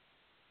States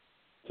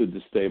to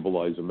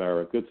destabilize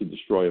America, to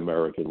destroy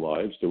American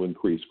lives, to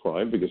increase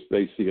crime, because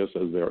they see us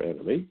as their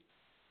enemy.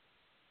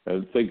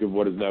 And think of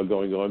what is now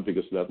going on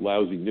because of that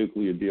lousy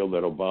nuclear deal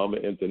that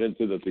Obama entered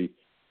into, that the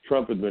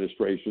Trump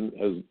administration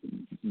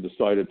has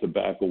decided to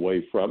back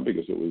away from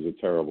because it was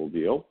a terrible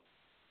deal.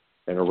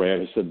 And Iran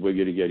has said, we're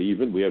going to get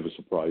even. We have a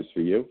surprise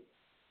for you.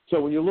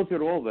 So when you look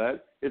at all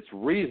that, it's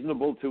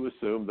reasonable to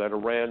assume that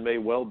Iran may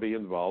well be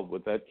involved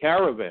with that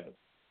caravan.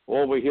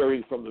 All we're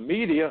hearing from the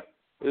media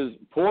is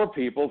poor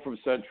people from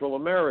Central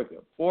America,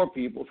 poor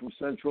people from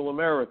Central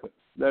America.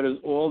 That is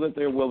all that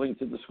they're willing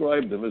to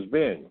describe them as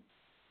being.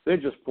 They're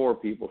just poor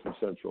people from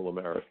Central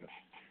America.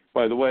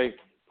 By the way,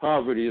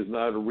 poverty is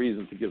not a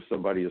reason to give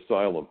somebody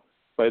asylum.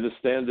 By the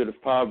standard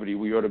of poverty,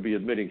 we ought to be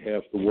admitting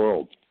half the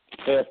world,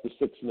 half the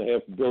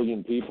 6.5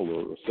 billion people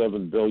or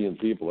 7 billion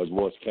people. I've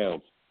lost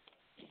count.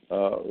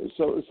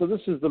 So this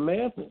is the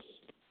madness.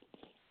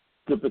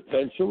 The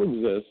potential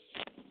exists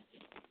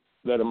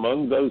that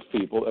among those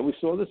people, and we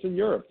saw this in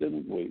Europe,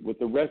 didn't we, with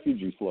the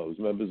refugee flows,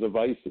 members of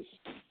ISIS.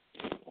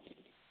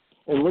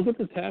 And look at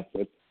the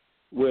tactic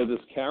where this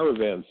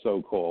caravan,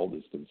 so-called,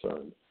 is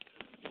concerned.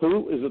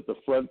 Who is at the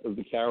front of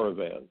the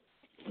caravan?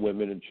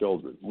 Women and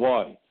children.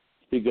 Why?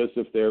 Because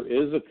if there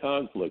is a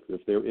conflict,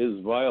 if there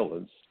is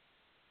violence,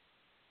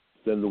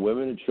 then the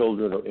women and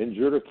children are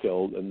injured or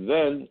killed, and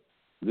then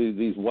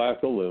these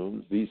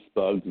wackaloons, these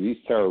thugs, these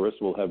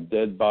terrorists will have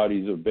dead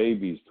bodies of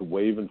babies to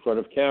wave in front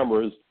of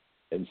cameras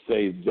and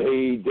say,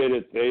 they did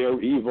it, they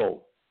are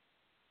evil.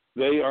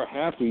 They are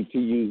happy to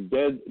use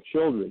dead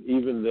children,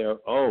 even their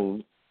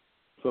own,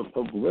 for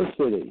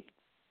publicity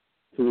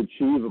to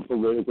achieve a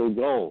political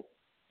goal.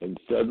 And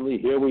suddenly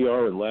here we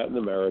are in Latin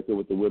America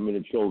with the women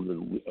and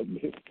children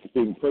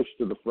being pushed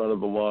to the front of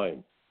the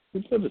line.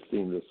 We've never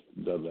seen this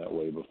done that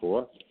way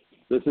before.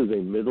 This is a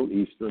Middle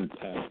Eastern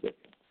tactic.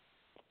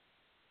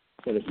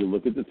 And if you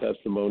look at the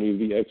testimony of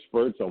the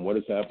experts on what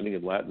is happening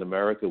in Latin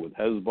America with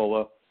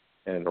Hezbollah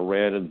and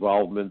Iran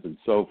involvement and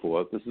so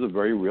forth, this is a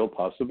very real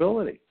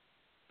possibility.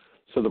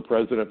 So the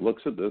president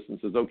looks at this and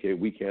says, okay,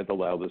 we can't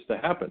allow this to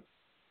happen.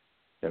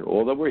 And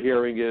all that we're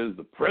hearing is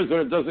the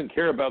president doesn't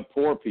care about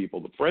poor people.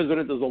 The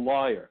president is a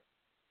liar.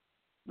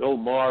 Bill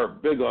Maher,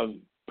 big on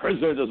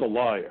president is a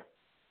liar.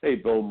 Hey,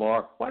 Bill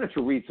Maher, why don't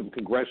you read some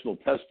congressional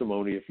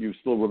testimony if you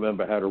still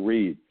remember how to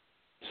read?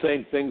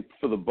 Same thing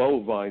for the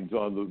bovines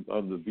on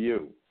the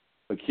View,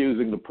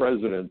 accusing the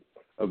president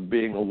of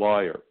being a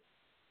liar.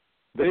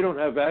 They don't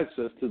have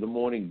access to the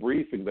morning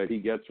briefing that he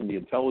gets from the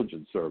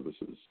intelligence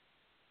services.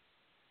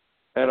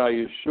 And I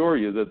assure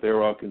you that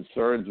there are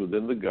concerns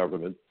within the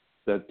government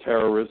that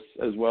terrorists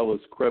as well as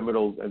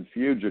criminals and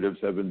fugitives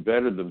have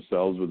embedded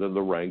themselves within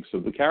the ranks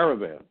of the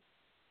caravan.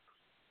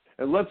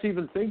 And let's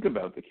even think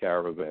about the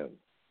caravan.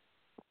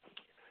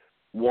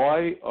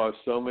 Why are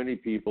so many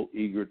people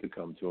eager to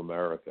come to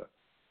America?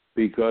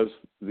 Because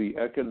the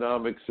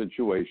economic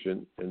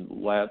situation in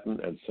Latin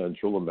and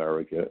Central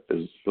America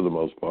is, for the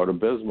most part,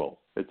 abysmal.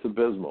 It's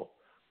abysmal.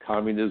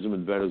 Communism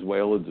in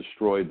Venezuela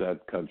destroyed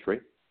that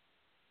country.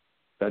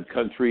 That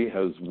country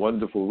has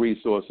wonderful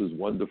resources,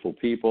 wonderful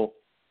people.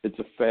 It's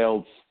a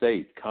failed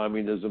state.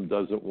 Communism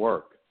doesn't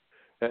work.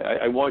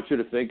 I want you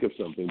to think of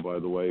something, by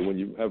the way, when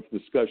you have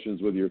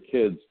discussions with your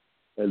kids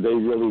and they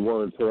really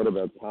weren't taught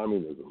about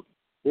communism.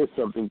 Here's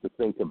something to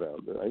think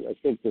about. I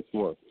think this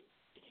works.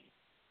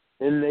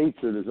 In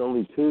nature, there's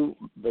only two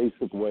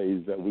basic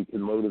ways that we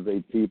can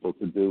motivate people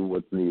to do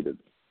what's needed.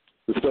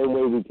 The same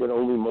way we can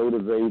only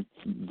motivate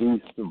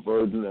beasts of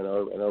burden and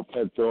our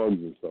pet dogs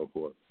and so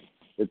forth.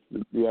 It's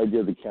the idea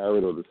of the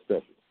carrot or the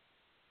stick.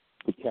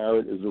 The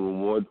carrot is a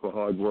reward for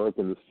hard work,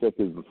 and the stick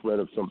is the threat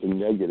of something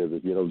negative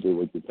if you don't do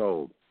what you're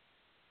told.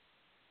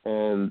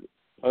 And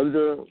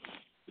under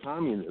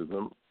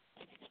communism,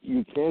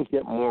 you can't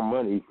get more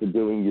money for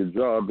doing your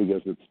job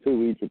because it's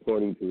two each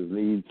according to his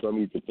needs, some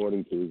each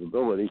according to his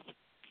ability.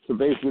 So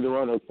basically, there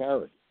are no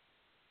carrots.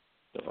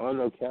 There are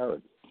no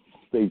carrots.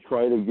 They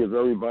try to give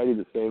everybody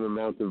the same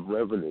amount of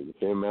revenue, the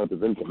same amount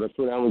of income. That's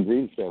what Alan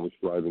Greenspan was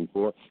striving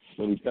for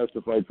when he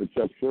testified for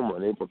Chuck Schumer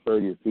on April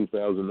 30th,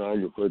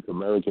 2009, referred to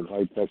American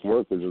high-tech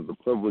workers as the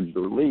privileged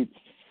elite,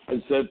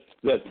 and said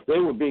that they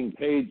were being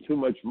paid too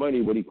much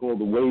money, what he called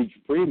the wage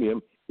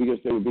premium, because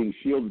they were being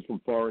shielded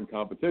from foreign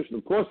competition.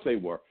 Of course they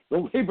were.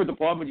 The Labor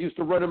Department used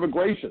to run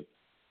immigration,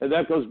 and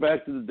that goes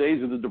back to the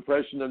days of the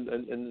Depression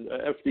and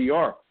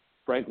FDR.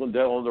 Franklin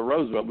Delano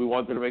Roosevelt. We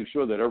wanted to make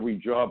sure that every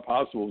job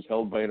possible was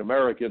held by an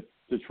American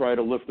to try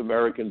to lift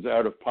Americans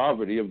out of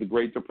poverty of the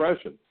Great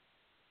Depression.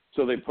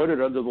 So they put it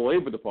under the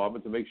Labor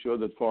Department to make sure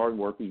that foreign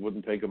workers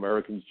wouldn't take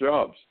Americans'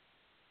 jobs.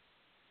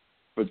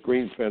 But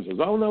Greenspan says,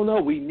 oh,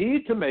 no, we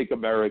need to make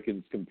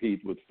Americans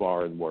compete with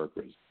foreign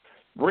workers.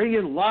 Bring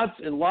in lots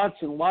and lots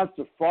and lots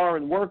of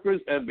foreign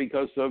workers, and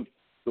because of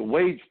the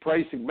wage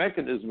pricing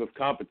mechanism of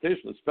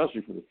competition,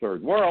 especially from the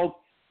third world,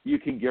 you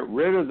can get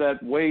rid of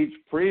that wage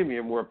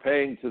premium we're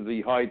paying to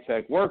the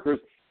high-tech workers,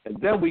 and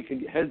then we can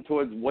head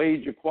towards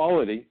wage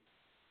equality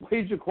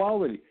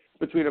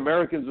between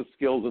Americans with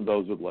skills and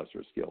those with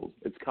lesser skills.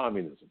 It's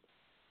communism.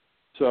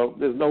 So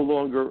there's no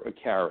longer a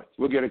carrot.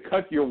 We're going to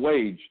cut your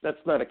wage. That's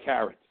not a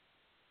carrot.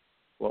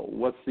 Well,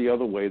 what's the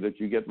other way that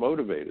you get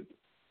motivated?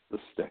 The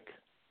stick.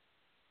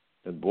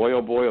 And boy,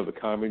 oh boy, are the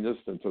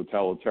communists and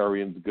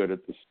totalitarians good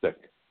at the stick.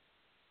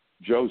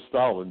 Joseph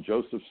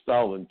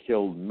Stalin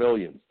killed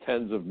millions,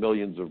 tens of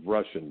millions of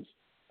Russians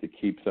to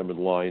keep them in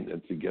line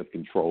and to get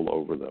control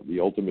over them,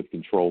 the ultimate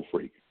control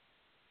freak,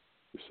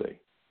 you see.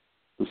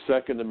 The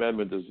Second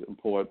Amendment is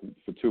important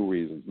for two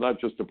reasons,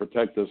 not just to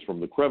protect us from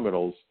the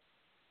criminals,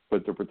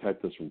 but to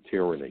protect us from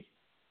tyranny.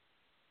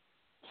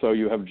 So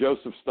you have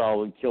Joseph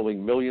Stalin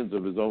killing millions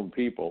of his own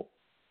people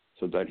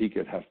so that he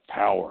could have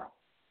power.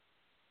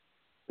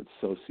 It's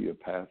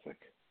sociopathic.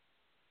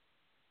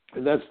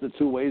 And that's the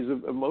two ways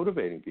of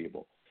motivating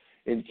people.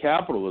 In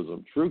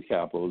capitalism, true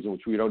capitalism,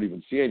 which we don't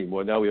even see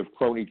anymore, now we have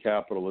crony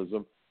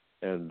capitalism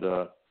and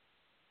a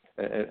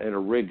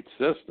rigged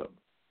system.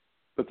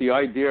 But the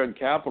idea in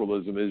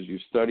capitalism is you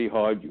study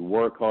hard, you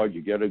work hard,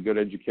 you get a good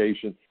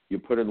education, you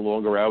put in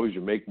longer hours,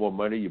 you make more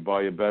money, you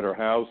buy a better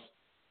house,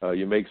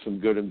 you make some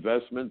good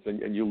investments,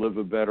 and you live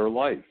a better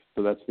life.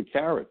 So that's the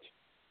carrot.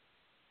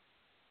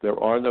 There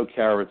are no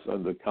carrots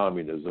under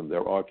communism.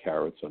 There are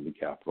carrots under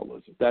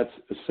capitalism. That's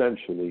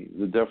essentially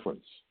the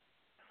difference.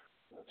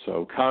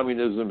 So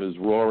communism is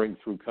roaring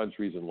through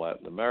countries in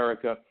Latin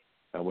America,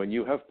 and when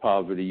you have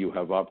poverty, you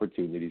have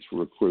opportunities for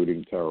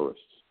recruiting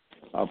terrorists,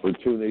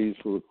 opportunities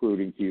for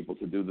recruiting people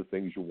to do the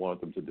things you want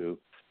them to do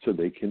so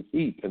they can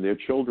eat and their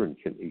children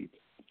can eat.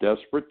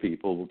 Desperate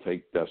people will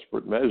take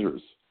desperate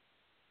measures.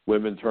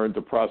 Women turn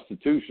to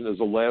prostitution as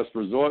a last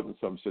resort in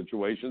some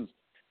situations,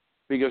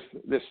 because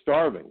they're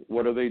starving.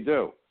 What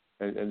do?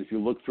 And if you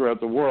look throughout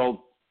the world,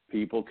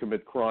 people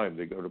commit crime.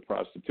 They go to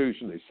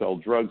prostitution. They sell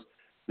drugs.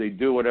 They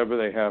do whatever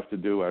they have to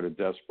do out of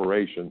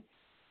desperation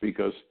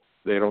because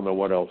they don't know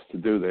what else to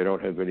do. They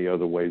don't have any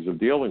other ways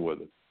of dealing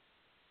with it.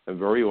 And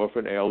very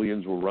often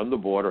aliens will run the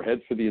border,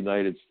 head for the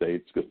United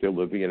States because they're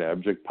living in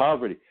abject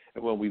poverty.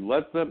 And when we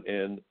let them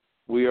in,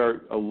 we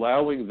are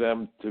allowing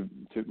them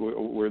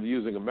we're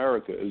using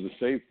America as a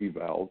safety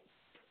valve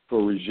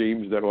for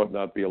regimes that ought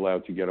not be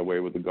allowed to get away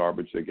with the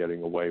garbage they're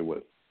getting away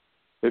with.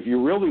 If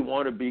you really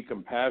want to be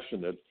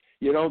compassionate,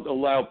 you don't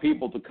allow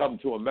people to come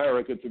to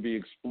America to be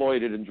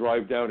exploited and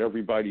drive down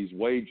everybody's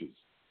wages.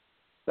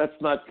 That's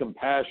not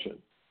compassion.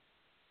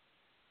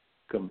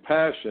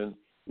 Compassion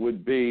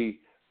would be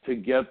to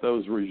get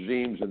those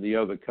regimes in the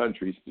other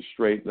countries to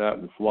straighten out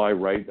and fly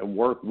right and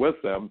work with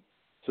them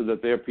so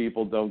that their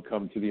people don't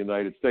come to the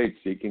United States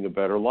seeking a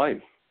better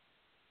life.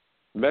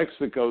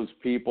 Mexico's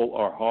people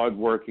are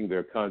hardworking,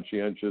 they're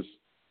conscientious,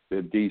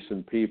 they're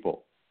decent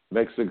people.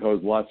 Mexico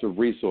has lots of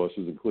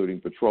resources, including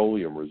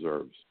petroleum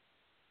reserves.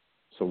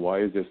 So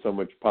why is there so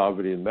much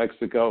poverty in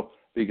Mexico?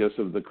 Because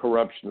of the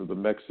corruption of the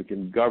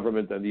Mexican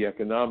government and the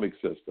economic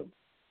system.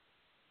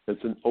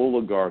 It's an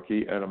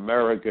oligarchy, and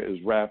America is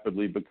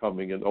rapidly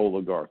becoming an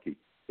oligarchy.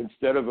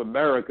 Instead of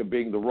America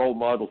being the role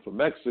model for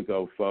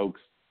Mexico,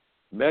 folks,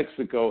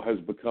 Mexico has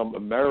become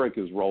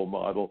America's role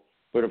model.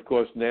 But, of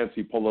course,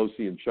 Nancy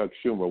Pelosi and Chuck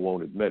Schumer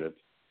won't admit it.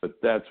 But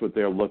that's what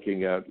they're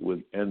looking at with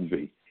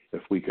envy.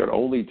 If we could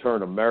only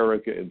turn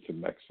America into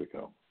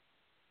Mexico.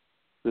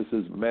 This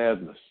is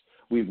madness.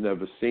 We've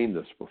never seen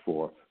this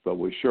before, but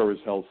we're sure as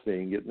hell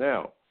seeing it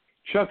now.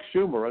 Chuck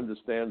Schumer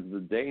understands the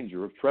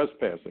danger of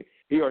trespassing.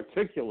 He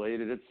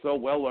articulated it so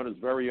well on his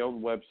very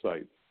own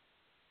website,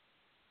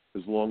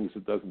 as long as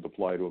it doesn't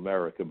apply to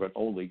America, but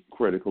only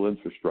critical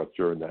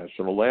infrastructure and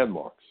national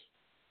landmarks,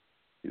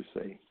 you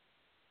see.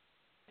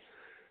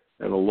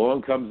 And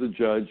along comes a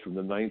judge from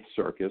the Ninth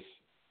Circus,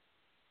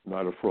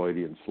 not a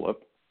Freudian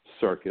slip,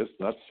 circus,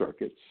 not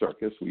circuit,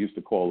 circus. We used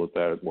to call it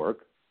that at work.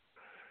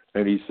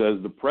 And he says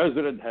the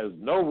president has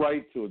no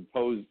right to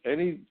impose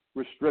any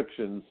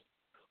restrictions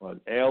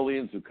on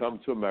aliens who come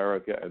to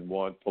America and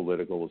want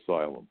political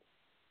asylum.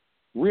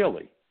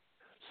 Really?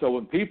 So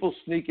when people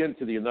sneak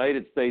into the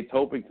United States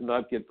hoping to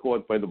not get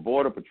caught by the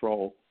Border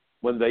Patrol,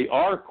 when they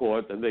are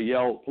caught and they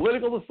yell,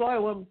 political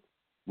asylum,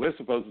 we're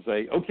supposed to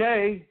say,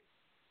 okay.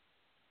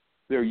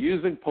 They're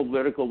using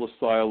political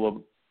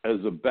asylum as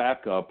a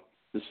backup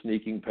to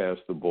sneaking past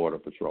the Border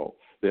Patrol.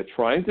 They're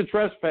trying to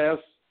trespass,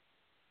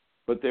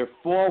 but their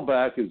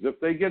fallback is if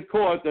they get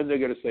caught, then they're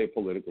going to say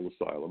political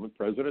asylum. And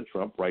President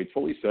Trump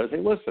rightfully says,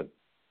 hey, listen,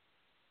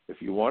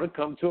 if you want to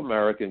come to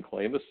America and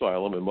claim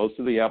asylum, and most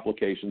of the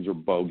applications are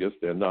bogus,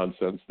 they're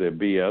nonsense, they're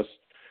BS,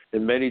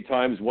 and many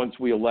times once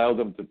we allow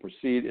them to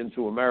proceed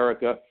into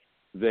America,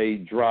 they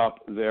drop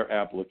their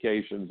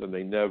applications and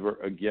they never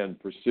again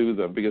pursue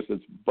them because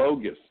it's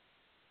bogus.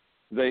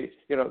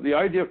 The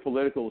idea of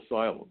political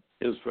asylum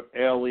is for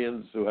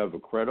aliens who have a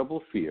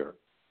credible fear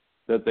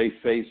that they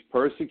face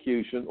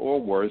persecution or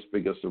worse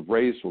because of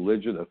race,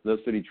 religion,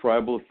 ethnicity,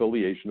 tribal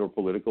affiliation, or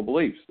political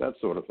beliefs, that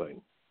sort of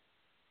thing.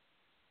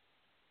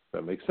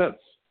 That makes sense.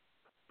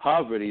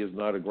 Poverty is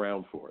not a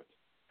ground for it.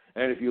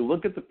 And if you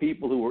look at the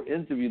people who were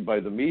interviewed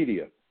by the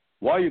media,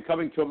 why are you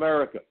coming to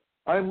America?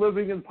 I'm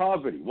living in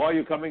poverty. Why are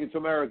you coming into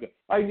America?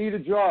 I need a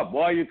job.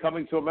 Why are you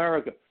coming to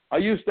America? I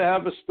used to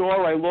have a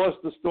store. I lost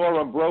the store.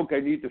 I'm broke. I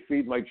need to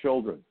feed my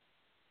children.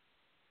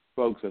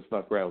 Folks, that's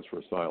not grounds for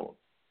asylum.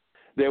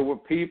 There were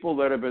people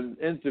that have been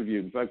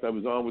interviewed. In fact, I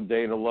was on with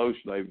Dana Loesch,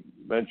 and I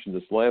mentioned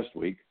this last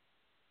week.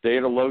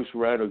 Dana Loesch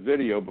ran a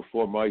video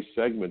before my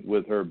segment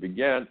with her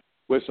began,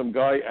 where some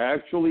guy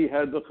actually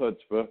had the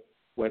chutzpah,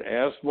 when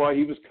asked why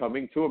he was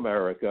coming to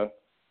America,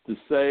 to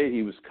say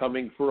he was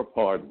coming for a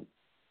pardon.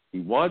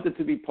 He wanted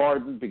to be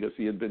pardoned because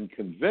he had been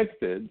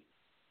convicted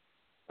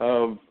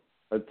of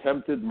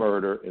attempted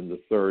murder in the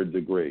third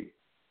degree.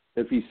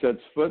 If he sets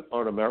foot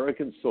on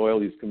American soil,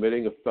 he's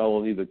committing a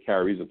felony that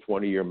carries a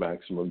 20-year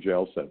maximum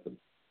jail sentence.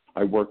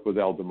 I worked with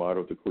Al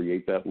D'Amato to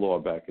create that law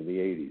back in the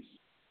 80s.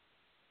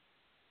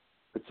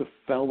 It's a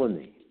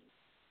felony.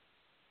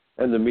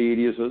 And the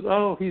media says,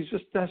 oh, he's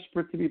just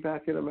desperate to be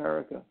back in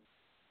America.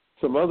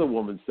 Some other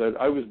woman said,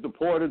 I was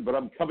deported, but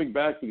I'm coming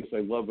back because I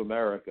love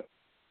America.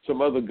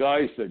 Some other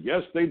guy said,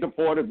 yes, they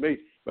deported me,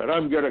 but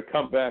I'm going to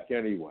come back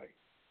anyway.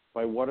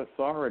 By what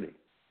authority?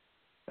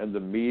 And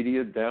the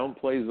media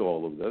downplays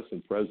all of this,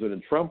 and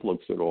President Trump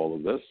looks at all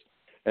of this.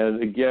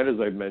 And again, as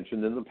I've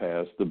mentioned in the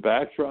past, the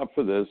backdrop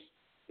for this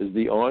is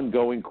the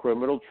ongoing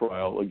criminal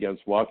trial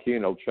against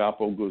Joaquin El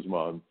Chapo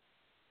Guzman,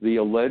 the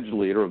alleged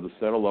leader of the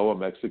Sinaloa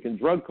Mexican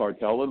drug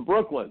cartel in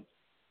Brooklyn.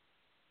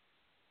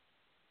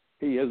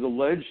 He is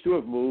alleged to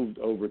have moved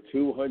over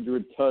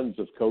 200 tons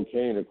of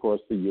cocaine across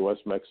the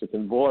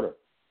U.S.-Mexican border.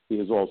 He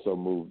has also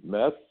moved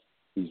meth,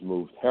 he's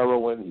moved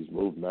heroin, he's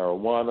moved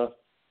marijuana.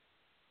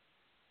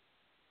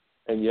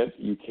 And yet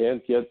you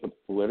can't get the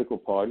political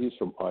parties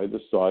from either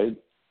side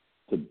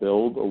to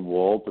build a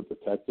wall to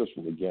protect us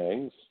from the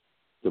gangs,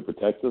 to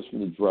protect us from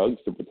the drugs,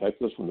 to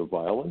protect us from the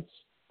violence.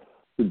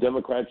 The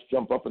Democrats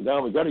jump up and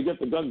down. We've got to get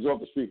the guns off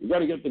the street. We've got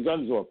to get the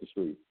guns off the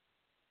street.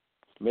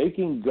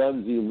 Making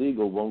guns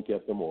illegal won't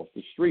get them off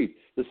the street.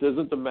 This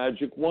isn't a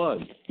magic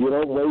wand. You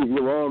don't raise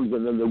your arms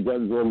and then the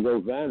guns all go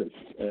vanish.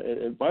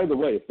 And by the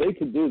way, if they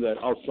can do that,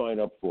 I'll sign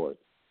up for it.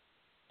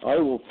 I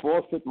will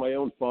forfeit my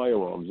own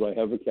firearms. I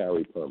have a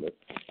carry permit.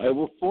 I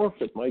will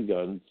forfeit my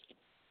guns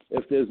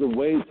if there's a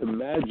way to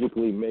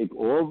magically make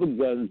all the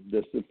guns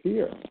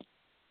disappear.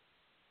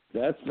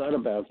 That's not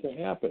about to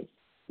happen.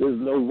 There's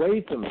no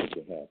way to make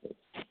it happen.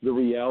 The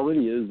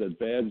reality is that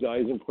bad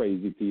guys and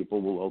crazy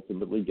people will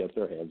ultimately get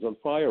their hands on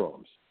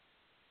firearms.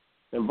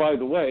 And by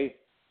the way,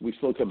 we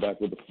still come back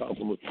with the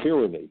problem of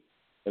tyranny.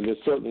 And there's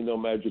certainly no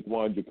magic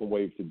wand you can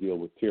wave to deal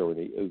with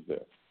tyranny, is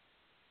there?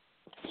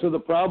 So the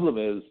problem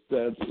is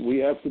that we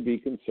have to be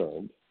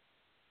concerned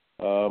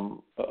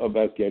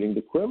about getting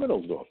the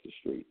criminals off the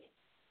street.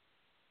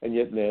 And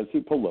yet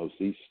Nancy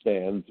Pelosi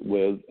stands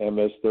with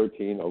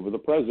MS-13 over the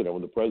president.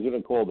 When the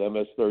president called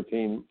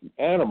MS-13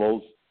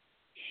 animals,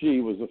 she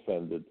was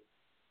offended.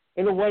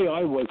 In a way,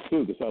 I was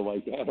too, because I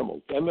like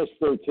animals.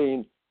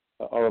 MS-13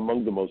 are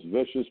among the most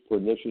vicious,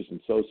 pernicious,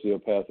 and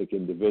sociopathic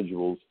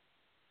individuals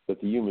that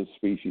the human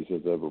species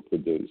has ever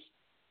produced.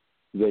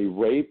 They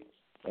rape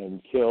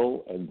and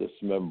kill and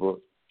dismember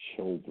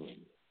children.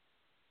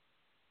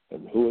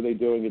 And who are they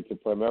doing it to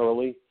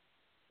primarily?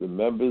 The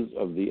members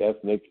of the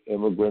ethnic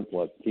immigrant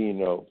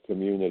Latino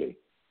community.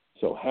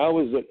 So how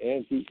is it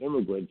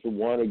anti-immigrant to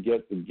want to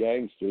get the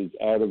gangsters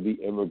out of the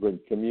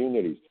immigrant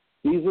communities?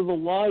 These are the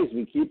lies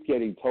we keep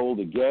getting told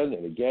again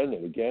and again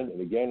and again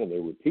and again, and they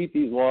repeat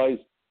these lies,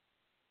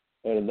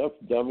 and enough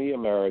dummy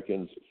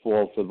Americans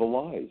fall for the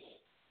lies.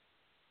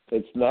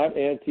 It's not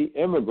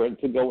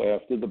anti-immigrant to go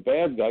after the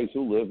bad guys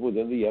who live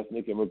within the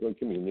ethnic immigrant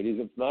communities.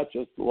 It's not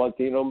just the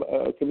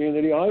Latino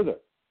community either.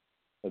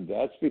 And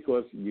that's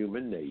because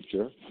human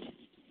nature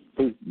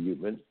is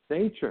human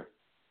nature.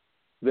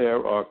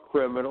 There are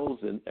criminals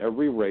in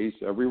every race,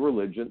 every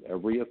religion,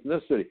 every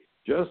ethnicity.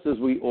 Just as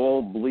we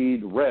all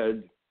bleed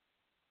red,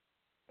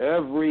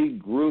 every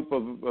group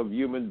of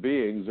human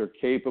beings are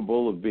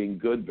capable of being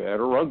good, bad,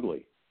 or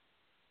ugly.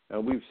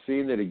 And we've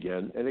seen it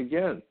again and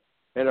again.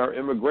 And our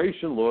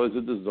immigration laws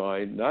are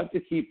designed not to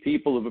keep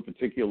people of a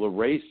particular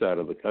race out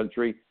of the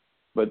country,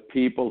 but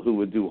people who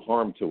would do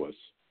harm to us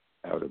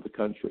out of the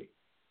country.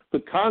 The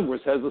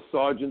Congress has a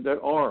sergeant at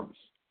arms.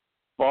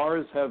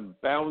 Bars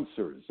have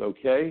bouncers,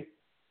 okay?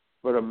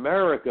 But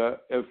America,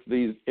 if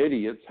these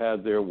idiots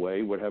had their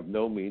way, would have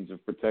no means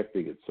of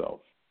protecting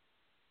itself.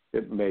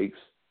 It makes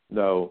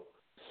no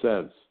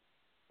sense.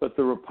 But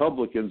the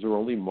Republicans are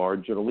only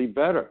marginally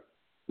better.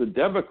 The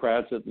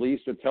Democrats, at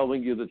least, are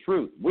telling you the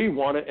truth. We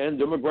want to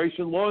end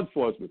immigration law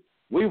enforcement.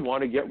 We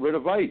want to get rid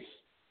of ICE.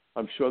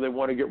 I'm sure they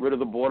want to get rid of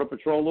the Border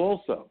Patrol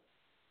also,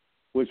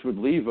 which would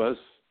leave us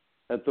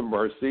at the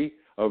mercy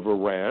of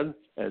Iran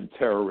and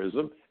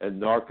terrorism and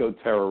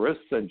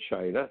narco-terrorists and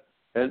China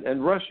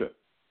and Russia.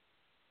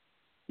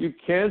 You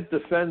can't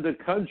defend a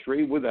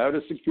country without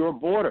a secure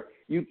border.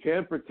 You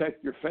can't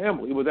protect your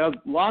family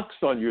without locks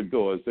on your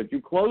doors that you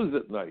close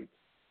at night.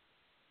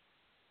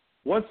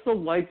 What's the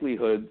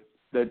likelihood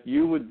that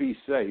you would be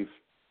safe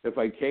if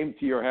I came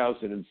to your house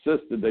and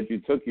insisted that you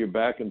took your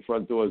back and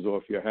front doors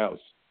off your house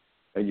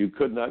and you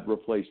could not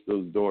replace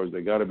those doors?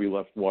 They got to be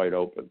left wide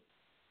open.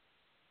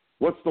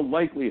 What's the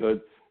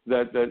likelihood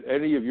that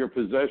any of your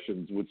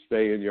possessions would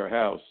stay in your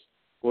house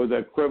or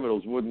that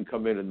criminals wouldn't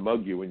come in and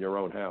mug you in your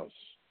own house?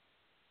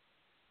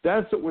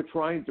 That's what we're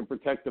trying to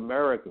protect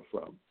America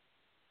from.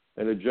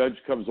 And a judge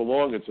comes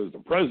along and says, the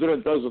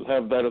president doesn't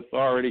have that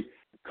authority.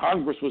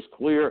 Congress was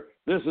clear.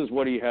 This is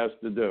what he has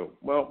to do.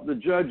 Well, the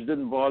judge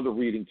didn't bother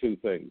reading two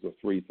things or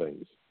three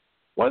things.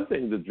 One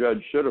thing the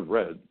judge should have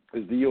read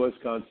is the U.S.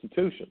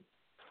 Constitution,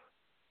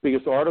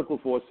 because Article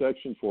 4,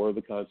 Section 4 of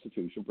the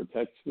Constitution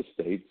protects the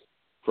states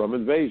from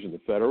invasion.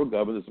 The federal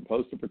government is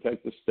supposed to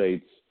protect the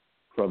states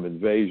from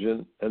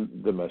invasion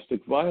and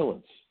domestic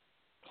violence.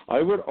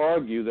 I would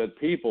argue that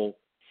people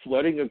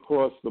flooding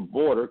across the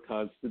border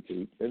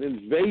constitute an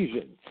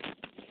invasion.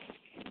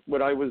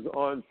 When I was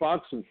on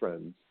Fox and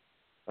Friends,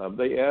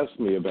 they asked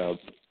me about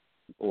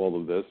all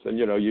of this, and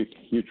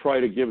you try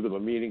to give them a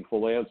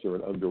meaningful answer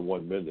in under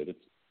 1 minute. It's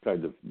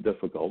kind of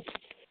difficult.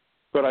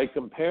 But I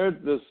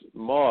compared this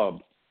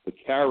mob, the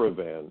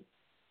caravan,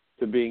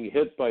 to being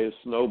hit by a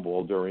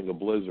snowball during a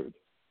blizzard.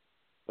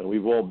 And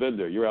we've all been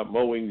there. You're out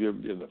mowing,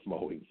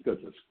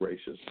 goodness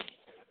gracious.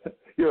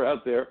 You're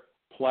out there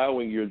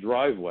plowing your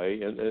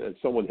driveway, and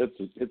someone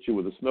hits you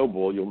with a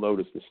snowball, you'll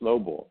notice the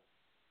snowball.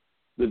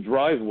 The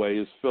driveway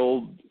is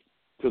filled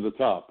to the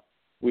top.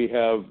 We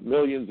have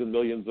millions and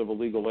millions of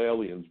illegal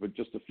aliens, but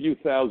just a few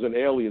thousand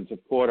aliens have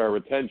caught our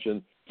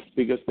attention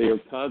because they are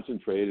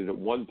concentrated at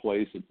one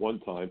place at one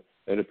time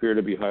and appear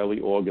to be highly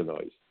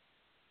organized.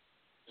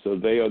 So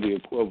they are the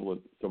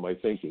equivalent, to my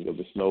thinking, of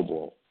the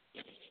snowball.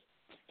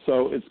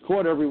 So it's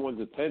caught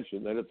everyone's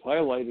attention, and it's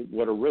highlighted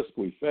what a risk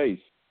we face.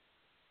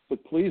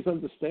 But please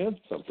understand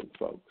something,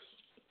 folks.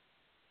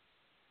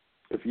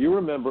 If you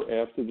remember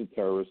after the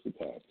terrorist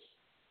attacks,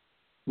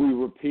 we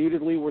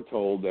repeatedly were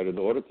told that in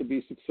order to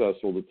be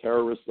successful, the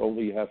terrorists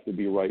only have to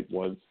be right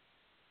once,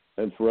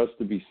 and for us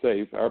to be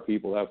safe, our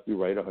people have to be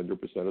right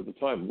 100% of the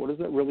time. What does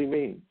that really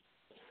mean?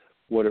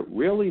 What it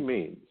really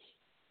means,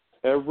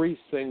 every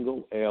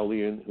single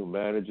alien who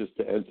manages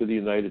to enter the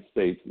United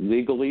States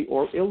legally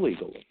or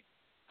illegally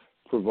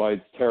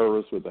provides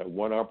terrorists with that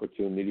one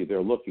opportunity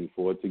they're looking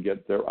for to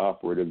get their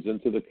operatives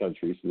into the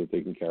country so that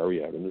they can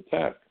carry out an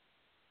attack.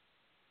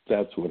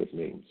 That's what it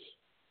means.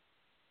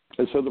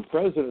 And so the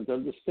president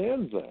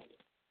understands that.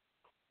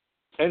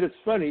 And it's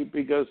funny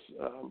because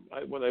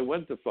when I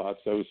went to Fox,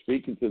 I was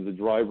speaking to the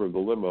driver of the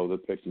limo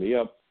that picked me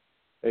up,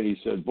 and he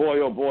said, boy,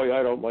 oh boy,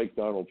 I don't like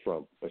Donald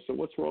Trump. I said,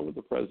 what's wrong with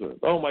the president?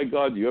 Oh, my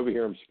God, do you ever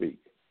hear him speak?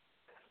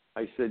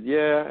 I said,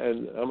 yeah,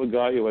 and I'm a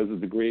guy who has a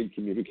degree in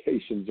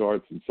communications,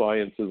 arts, and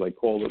sciences. I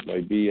call it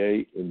my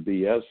BA and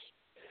BS.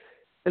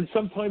 And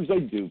sometimes I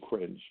do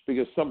cringe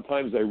because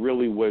sometimes I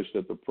really wish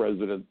that the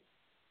president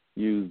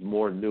used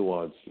more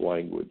nuanced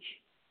language.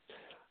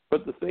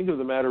 But the thing of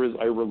the matter is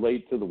I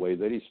relate to the way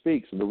that he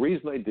speaks. And the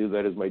reason I do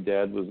that is my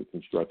dad was a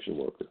construction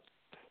worker.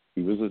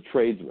 He was a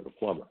tradesman, a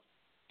plumber.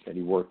 And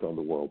he worked on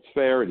the World's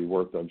Fair, and he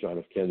worked on John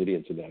F. Kennedy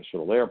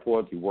International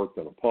Airport. He worked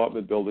on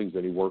apartment buildings,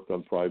 and he worked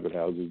on private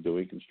houses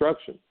doing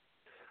construction.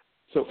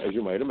 So as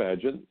you might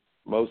imagine,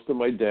 most of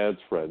my dad's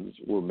friends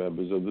were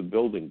members of the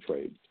building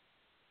trades.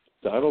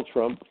 Donald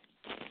Trump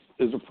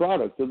is a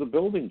product of the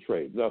building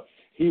trade. Now,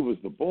 he was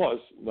the boss,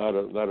 not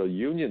a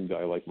union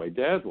guy like my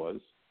dad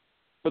was.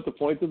 But the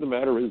point of the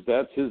matter is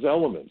that's his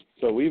element.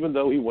 So even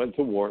though he went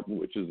to Wharton,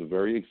 which is a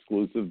very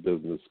exclusive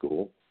business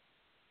school,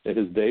 in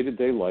his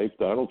day-to-day life,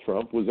 Donald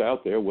Trump was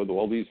out there with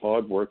all these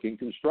hard-working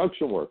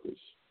construction workers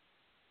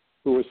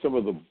who are some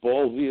of the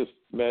ballsiest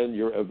men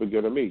you're ever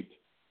going to meet.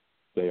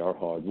 They are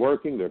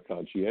hard-working, they're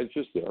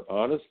conscientious, they're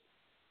honest.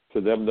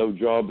 To them, no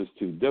job is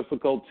too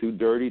difficult, too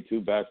dirty,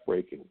 too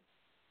back-breaking.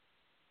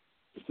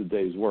 It's a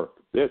day's work.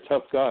 They're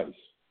tough guys.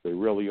 They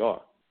really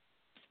are.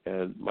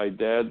 And my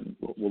dad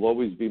will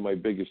always be my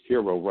biggest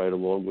hero right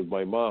along with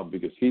my mom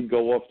because he'd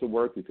go off to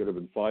work. It could have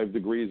been 5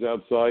 degrees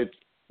outside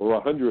or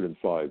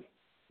 105.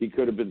 He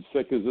could have been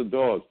sick as a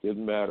dog.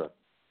 Didn't matter.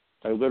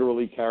 I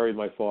literally carried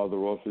my father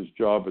off his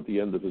job at the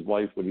end of his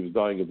life when he was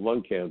dying of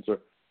lung cancer,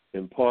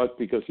 in part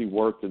because he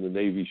worked in the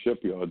Navy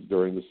shipyards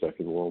during the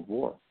Second World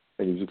War,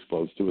 and he was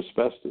exposed to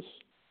asbestos.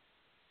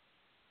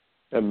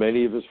 And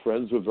many of his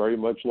friends were very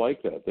much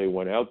like that. They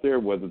went out there,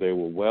 whether they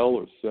were well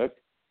or sick,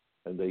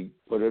 and they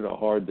put in a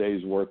hard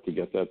day's work to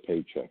get that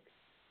paycheck.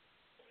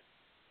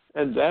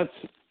 And that's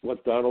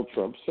what Donald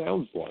Trump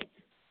sounds like.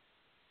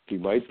 He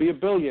might be a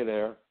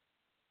billionaire,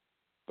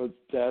 but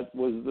that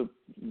was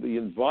the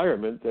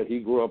environment that he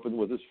grew up in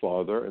with his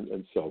father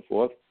and so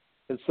forth.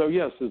 And so,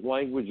 yes, his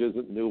language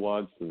isn't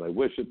nuanced, and I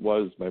wish it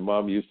was. My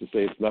mom used to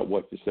say it's not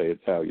what you say,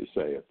 it's how you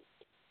say it.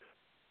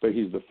 But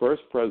he's the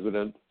first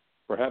president,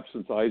 perhaps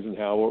since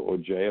Eisenhower or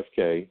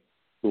JFK,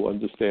 who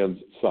understands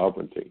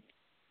sovereignty,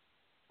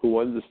 who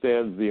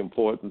understands the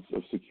importance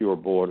of secure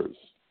borders,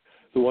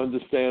 who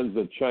understands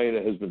that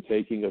China has been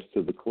taking us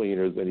to the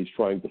cleaners and he's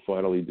trying to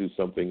finally do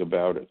something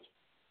about it.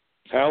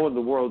 How in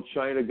the world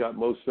China got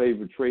most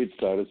favored trade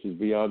status is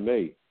beyond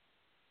me.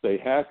 They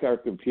hack our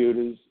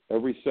computers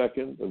every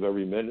second of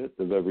every minute,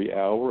 of every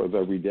hour, of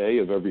every day,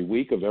 of every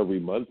week, of every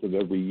month, of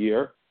every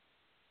year.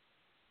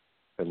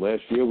 And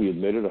last year we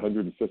admitted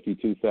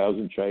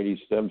 152,000 Chinese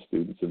STEM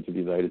students into the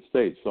United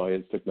States,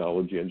 science,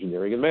 technology,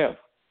 engineering, and math.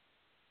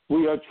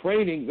 We are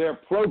training their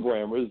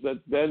programmers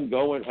that then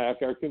go and hack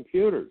our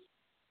computers.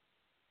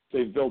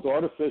 They've built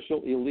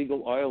artificial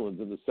illegal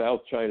islands in the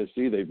South China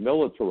Sea. They've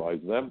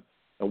militarized them,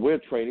 and we're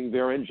training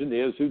their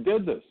engineers who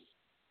did this.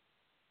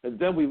 And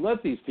then we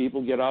let these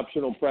people get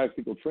optional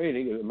practical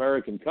training in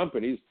American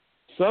companies,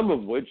 some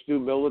of which do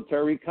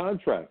military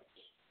contracts.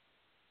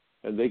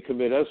 And they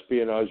commit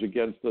espionage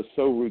against us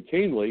so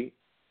routinely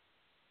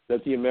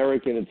that the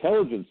American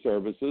intelligence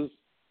services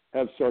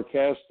have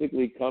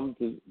sarcastically come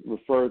to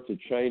refer to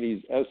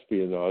Chinese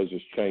espionage as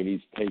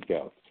Chinese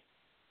takeout.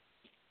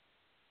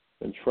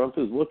 And Trump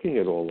is looking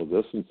at all of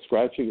this and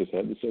scratching his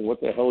head and saying, what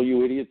the hell are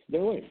you idiots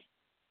doing?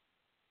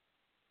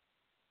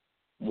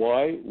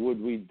 Why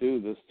would we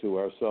do this to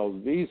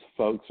ourselves? These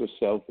folks are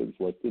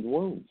self-inflicted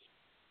wounds.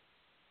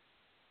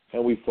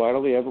 And we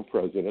finally have a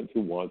president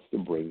who wants to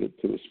bring it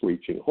to a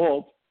screeching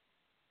halt.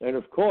 And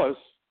of course,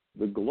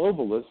 the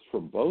globalists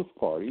from both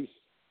parties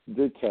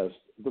detest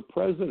the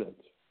president.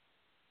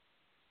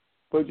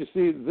 But you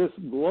see, this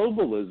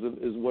globalism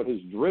is what has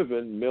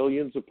driven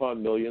millions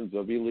upon millions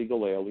of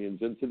illegal aliens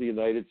into the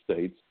United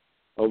States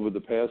over the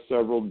past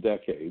several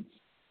decades.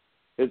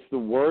 It's the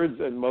words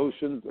and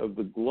motions of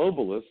the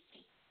globalists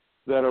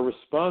that are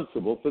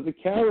responsible for the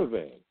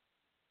caravan.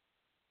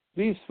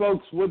 These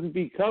folks wouldn't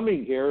be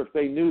coming here if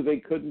they knew they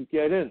couldn't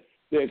get in.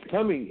 They're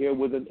coming here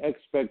with an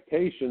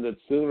expectation that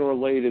sooner or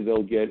later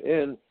they'll get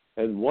in,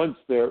 and once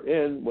they're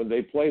in, when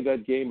they play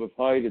that game of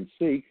hide and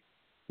seek,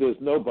 there's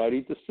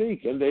nobody to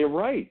seek, and they're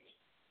right.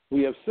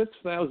 We have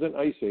 6,000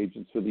 ICE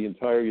agents for the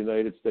entire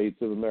United States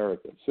of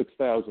America,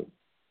 6,000.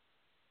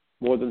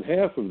 More than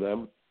half of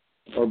them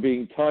are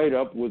being tied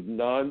up with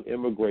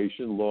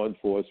non-immigration law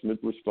enforcement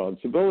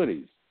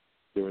responsibilities.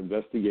 They're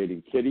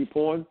investigating kiddie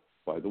porn.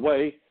 By the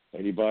way,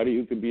 anybody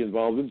who can be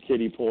involved in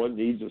kiddie porn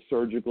needs a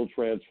surgical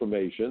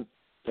transformation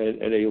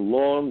and a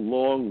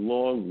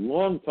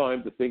long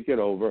time to think it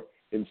over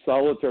in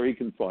solitary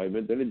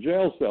confinement in a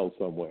jail cell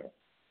somewhere.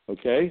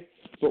 Okay?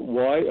 But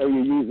why are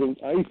you using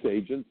ICE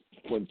agents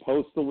when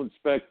postal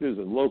inspectors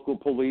and local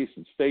police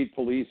and state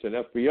police and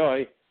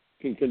FBI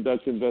can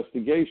conduct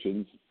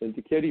investigations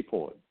into kiddie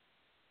porn?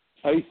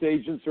 ICE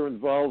agents are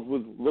involved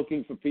with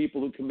looking for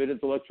people who commit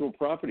intellectual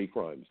property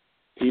crimes,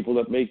 people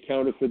that make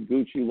counterfeit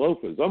Gucci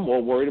loafers. I'm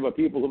more worried about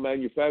people who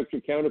manufacture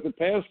counterfeit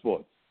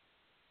passports.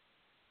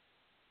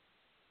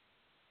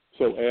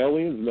 So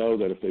aliens know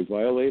that if they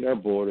violate our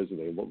borders and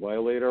they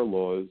violate our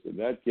laws, in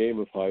that game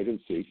of hide and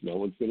seek, no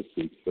one's going to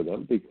seek for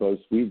them because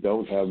we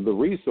don't have the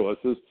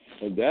resources,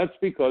 and that's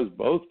because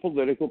both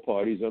political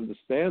parties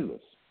understand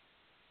this.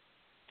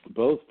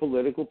 Both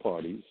political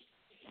parties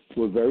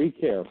were very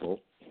careful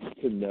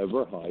to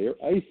never hire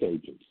ICE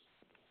agents.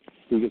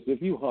 Because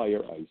if you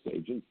hire ICE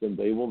agents, then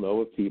they will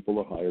know if people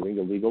are hiring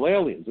illegal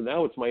aliens. And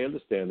now it's my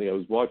understanding. I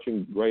was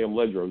watching Graham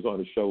Ledger. I was on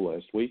a show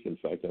last week. In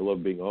fact, I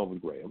love being on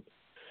with Graham.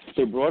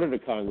 They brought in a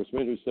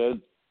congressman who said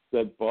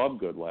that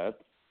Bob Goodlatte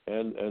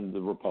and the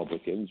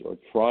Republicans are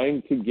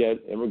trying to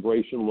get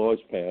immigration laws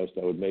passed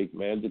that would make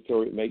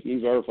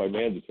E-Verify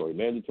mandatory.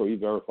 Mandatory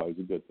E-Verify is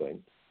a good thing.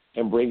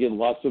 And bring in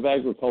lots of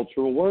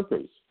agricultural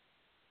workers.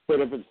 But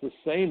if it's the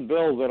same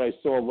bill that I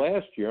saw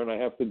last year, and I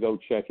have to go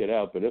check it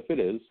out, but if it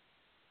is,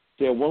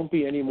 there won't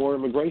be any more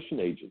immigration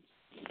agents.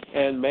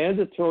 And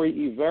mandatory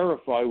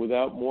E-Verify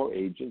without more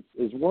agents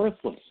is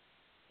worthless.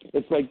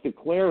 It's like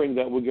declaring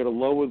that we're going to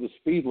lower the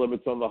speed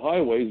limits on the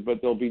highways, but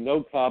there'll be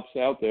no cops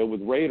out there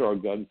with radar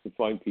guns to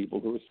find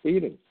people who are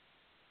speeding.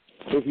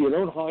 If you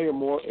don't hire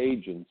more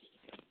agents,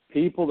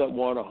 people that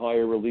want to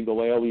hire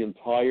illegal aliens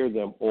hire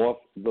them off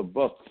the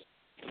books.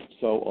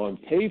 So on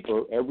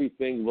paper,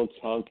 everything looks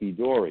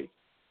honky-dory.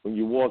 When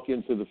you walk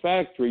into the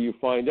factory, you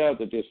find out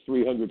that there's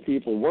 300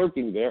 people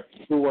working there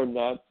who are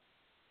not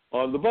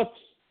on the books.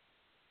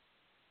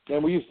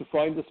 And we used to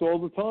find this all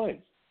the time.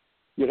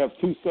 You'd have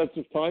two sets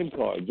of time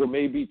cards, or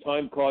maybe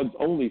time cards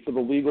only for the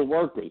legal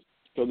workers.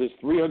 So there's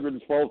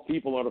 312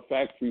 people on a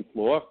factory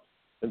floor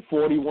and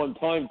 41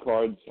 time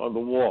cards on the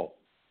wall.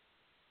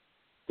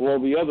 All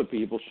the other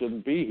people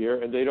shouldn't be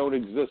here, and they don't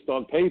exist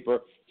on paper.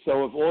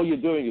 So if all you're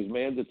doing is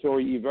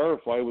mandatory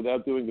E-Verify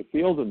without doing a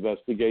field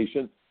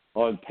investigation,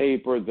 on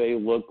paper they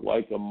look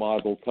like a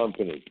model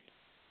company.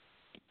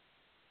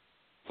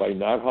 By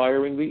not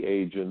hiring the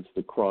agents,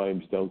 the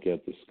crimes don't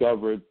get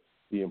discovered,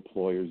 the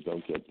employers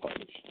don't get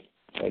punished.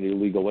 And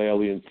illegal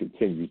aliens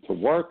continue to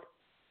work.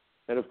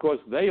 And, of course,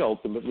 they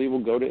ultimately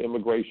will go to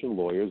immigration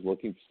lawyers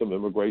looking for some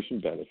immigration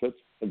benefits,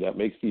 and that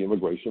makes the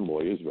immigration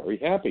lawyers very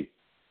happy.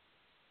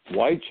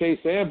 Why chase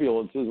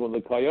ambulances when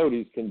the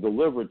coyotes can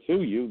deliver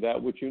to you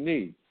that which you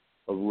need,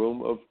 a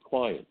room of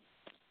clients?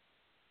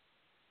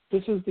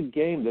 This is the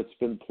game that's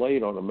been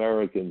played on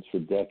Americans for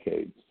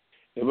decades.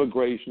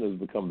 Immigration has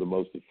become the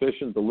most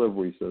efficient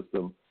delivery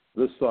system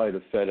this side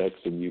of FedEx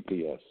and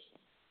UPS.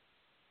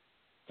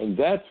 And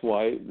that's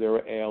why there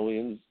are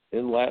aliens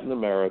in Latin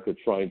America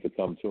trying to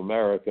come to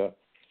America,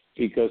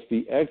 because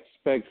the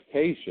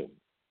expectation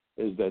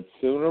is that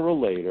sooner or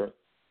later,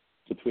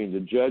 between the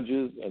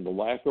judges and the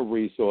lack of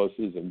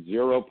resources and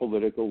zero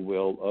political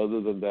will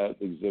other than that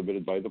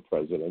exhibited by the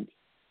president,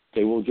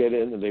 they will get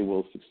in and they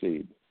will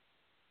succeed.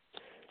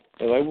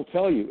 And I will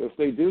tell you, if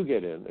they do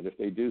get in and if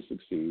they do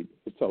succeed,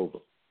 it's over.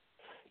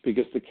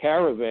 Because the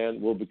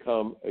caravan will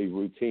become a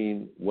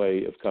routine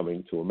way of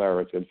coming to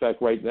America. In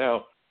fact, right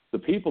now, the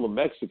people of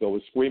Mexico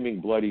are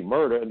screaming bloody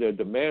murder, and they're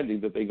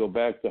demanding that they go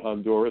back to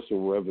Honduras or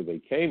wherever they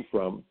came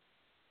from.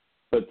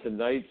 But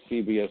tonight,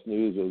 CBS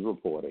News is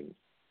reporting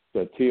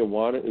that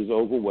Tijuana is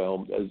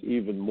overwhelmed as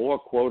even more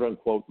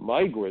quote-unquote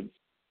migrants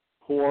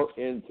pour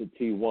into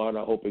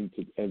Tijuana hoping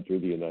to enter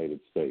the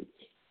United States.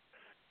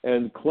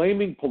 And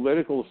claiming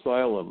political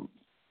asylum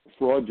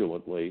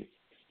fraudulently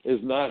is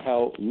not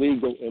how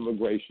legal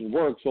immigration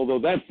works, although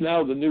that's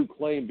now the new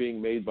claim being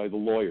made by the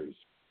lawyers.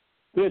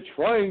 They're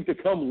trying to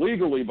come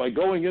legally by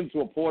going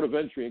into a port of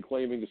entry and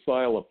claiming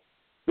asylum.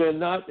 They're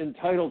not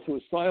entitled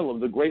to asylum.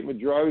 The great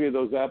majority of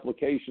those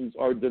applications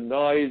are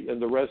denied, and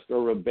the rest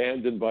are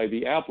abandoned by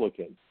the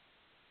applicant.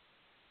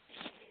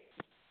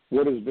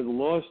 What has been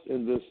lost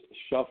in this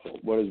shuffle,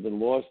 what has been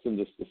lost in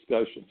this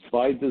discussion,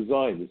 by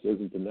design, this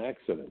isn't an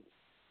accident,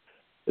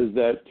 is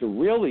that to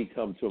really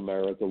come to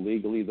America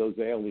legally, those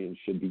aliens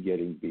should be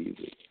getting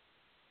visas.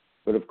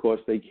 But, of course,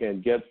 they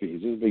can't get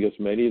visas because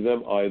many of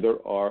them either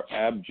are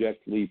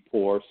abjectly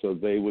poor, so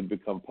they would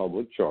become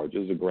public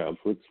charges, a ground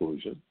for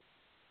exclusion,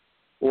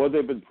 or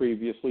they've been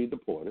previously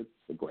deported,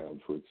 a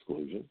ground for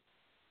exclusion,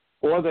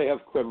 or they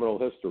have criminal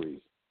histories,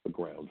 a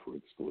ground for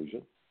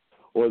exclusion,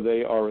 or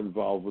they are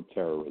involved with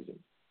terrorism,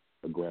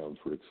 a ground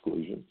for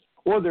exclusion,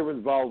 or they're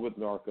involved with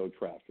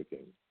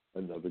narco-trafficking,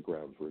 another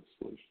ground for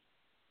exclusion.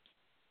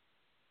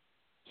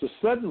 So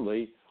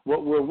suddenly,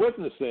 what we're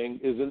witnessing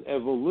is an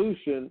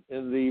evolution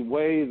in the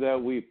way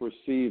that we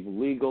perceive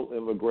legal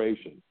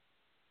immigration.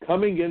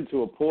 Coming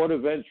into a port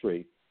of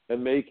entry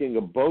and making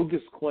a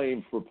bogus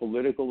claim for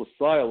political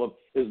asylum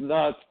is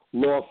not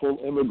lawful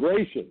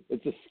immigration.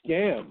 It's a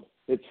scam.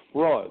 It's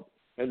fraud.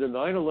 And the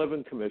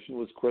 9/11 Commission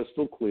was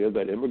crystal clear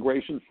that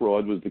immigration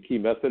fraud was the key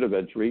method of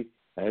entry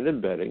and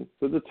embedding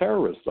for the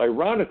terrorists.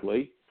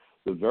 Ironically,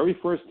 the very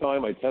first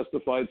time I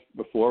testified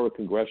before a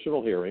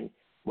congressional hearing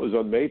was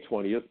on May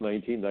 20th,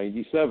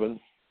 1997.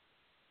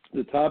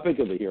 The topic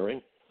of the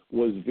hearing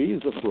was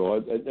visa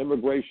fraud and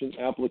immigration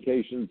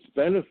applications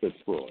benefits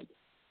fraud.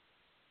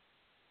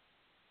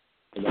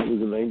 And that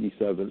was in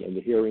 97, and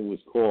the hearing was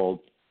called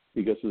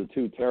because of the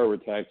two terror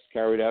attacks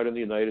carried out in the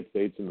United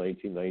States in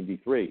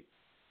 1993.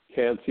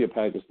 Kansi, a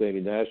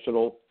Pakistani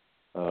national,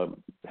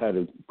 had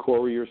a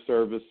courier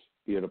service.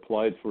 He had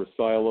applied for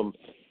asylum,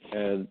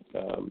 and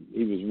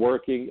he was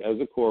working as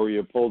a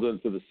courier, pulled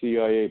into the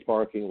CIA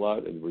parking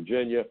lot in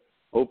Virginia,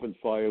 opened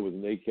fire with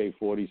an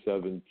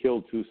AK-47,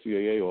 killed 2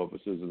 CIA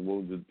officers and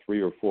wounded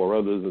 3 or 4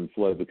 others, and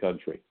fled the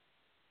country.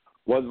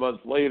 1 month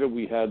later,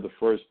 we had the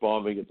first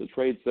bombing at the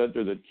Trade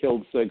Center that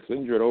killed 6,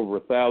 injured over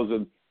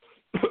 1,000,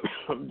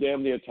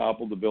 damn near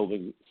toppled the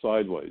building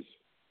sideways.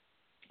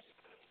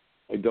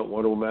 I don't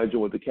want to imagine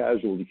what the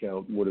casualty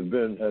count would have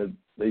been had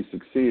they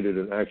succeeded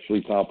in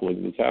actually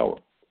toppling the tower.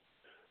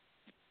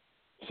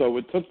 So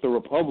it took the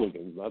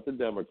Republicans, not the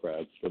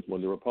Democrats, but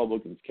when the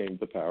Republicans came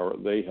to power,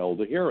 they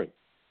held a hearing.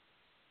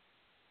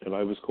 And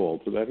I was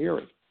called to that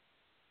hearing.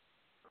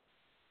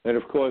 And,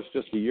 of course,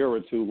 just a year or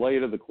 2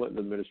 later, the Clinton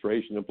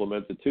administration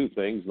implemented 2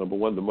 things. Number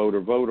one, the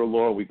motor voter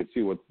law. We could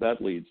see what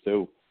that leads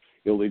to,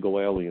 illegal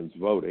aliens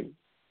voting.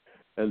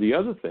 And the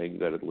other thing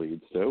that it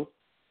leads to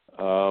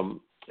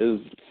is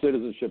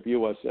Citizenship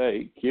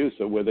USA,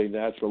 CUSA, where they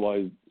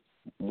naturalized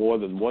more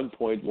than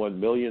 1.1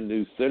 million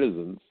new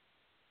citizens,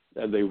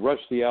 and they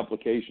rushed the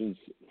applications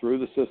through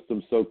the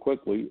system so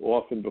quickly,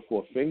 often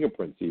before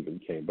fingerprints even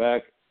came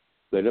back,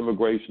 that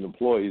immigration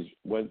employees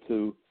went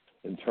to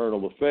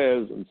Internal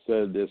Affairs and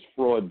said there's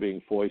fraud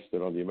being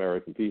foisted on the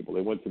American people.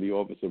 They went to the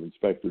Office of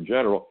Inspector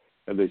General,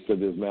 and they said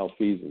there's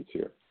malfeasance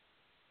here.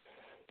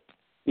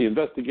 The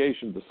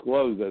investigation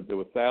disclosed that there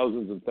were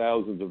thousands and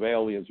thousands of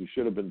aliens who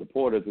should have been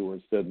deported who were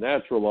instead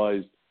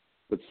naturalized,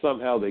 but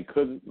somehow they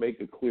couldn't make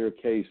a clear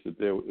case that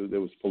there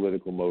was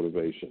political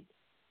motivation.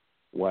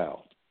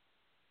 Wow.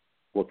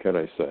 What can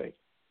I say?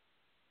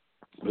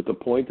 But the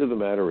point of the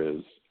matter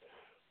is,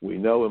 we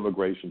know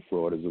immigration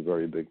fraud is a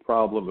very big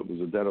problem. It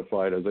was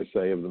identified, as I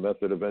say, as the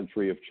method of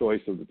entry of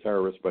choice of the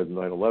terrorists by the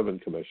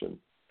 9/11 Commission.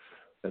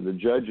 And the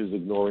judge is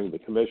ignoring the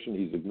commission.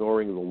 He's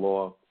ignoring the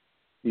law.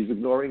 He's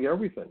ignoring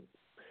everything.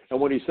 And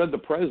when he said the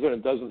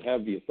president doesn't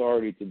have the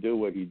authority to do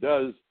what he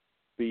does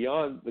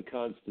beyond the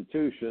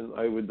Constitution,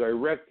 I would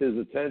direct his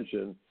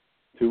attention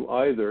to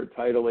either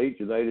Title 8,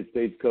 United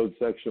States Code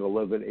Section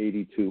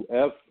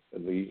 1182F,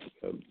 in the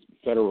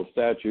federal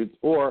statutes,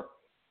 or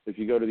if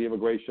you go to the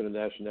Immigration and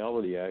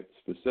Nationality Act,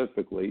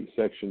 specifically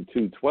Section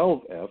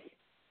 212F,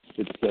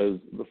 it says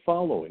the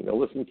following. Now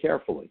listen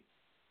carefully.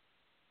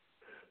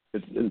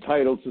 It's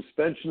entitled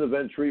Suspension of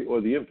Entry or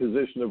the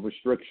Imposition of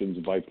Restrictions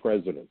by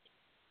President.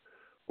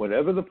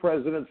 Whenever the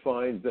president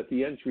finds that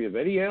the entry of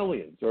any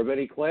aliens or of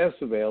any class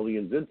of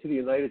aliens into the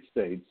United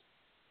States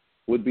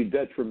would be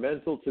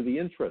detrimental to the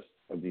interests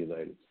of the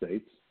United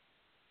States,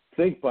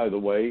 think, by the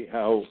way,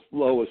 how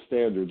low a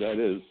standard that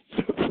is,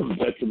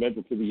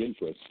 detrimental to the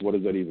interests. What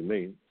does that even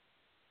mean?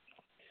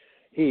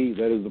 He,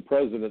 that is the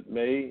president,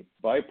 may,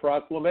 by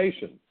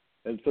proclamation,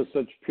 and for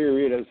such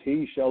period as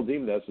he shall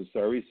deem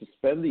necessary,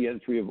 suspend the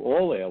entry of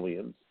all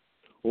aliens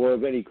or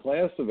of any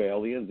class of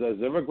aliens as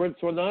immigrants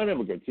or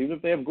non-immigrants, even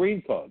if they have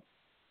green cards,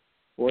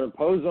 or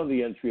impose on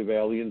the entry of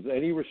aliens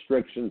any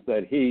restrictions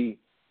that he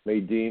may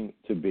deem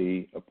to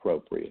be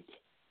appropriate.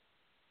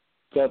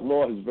 That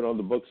law has been on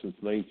the books since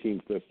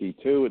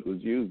 1952. It was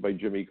used by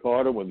Jimmy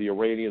Carter when the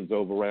Iranians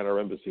overran our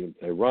embassy in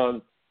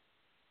Tehran.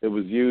 It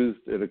was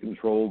used in a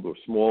controlled or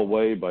small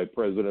way by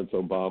Presidents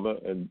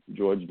Obama and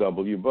George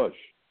W. Bush.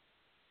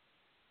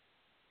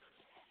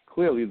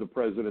 Clearly, the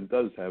president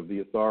does have the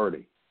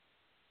authority.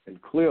 And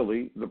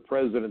clearly, the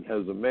president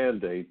has a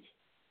mandate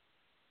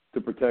to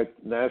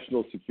protect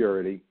national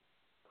security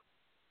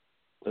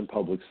and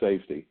public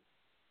safety.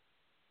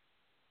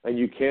 And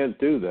you can't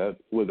do that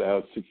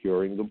without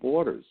securing the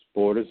borders.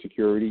 Border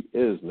security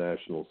is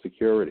national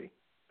security.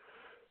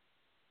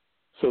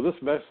 So this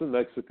mess in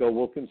Mexico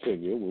will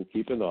continue. We'll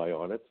keep an eye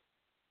on it.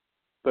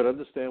 But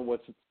understand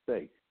what's at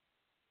stake.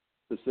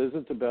 This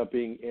isn't about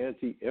being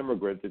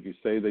anti-immigrant if you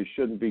say they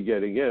shouldn't be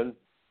getting in.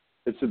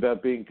 It's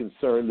about being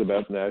concerned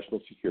about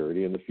national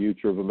security and the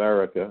future of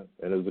America,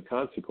 and as a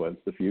consequence,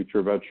 the future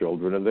of our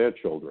children and their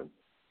children.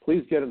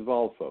 Please get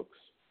involved, folks.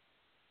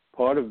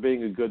 Part of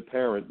being a good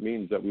parent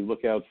means that we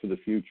look out for the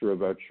future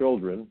of our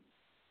children,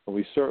 and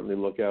we certainly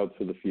look out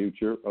for the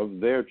future of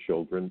their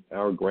children,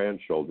 our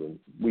grandchildren.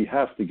 We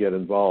have to get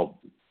involved.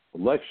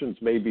 Elections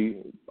may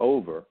be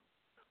over,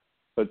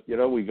 but,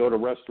 we go to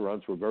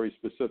restaurants, we're very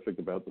specific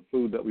about the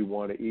food that we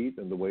want to eat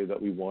and the way that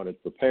we want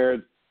it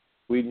prepared.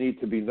 We need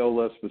to be no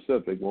less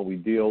specific when we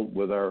deal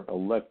with our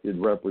elected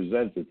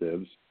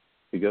representatives,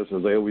 because,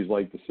 as I always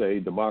like to say,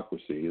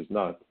 democracy is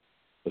not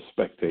a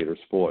spectator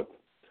sport.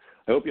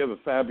 I hope you have a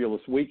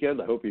fabulous weekend.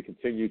 I hope you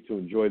continue to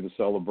enjoy the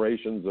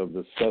celebrations of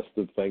this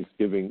festive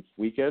Thanksgiving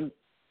weekend.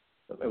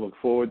 I look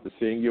forward to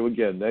seeing you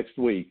again next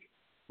week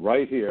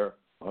right here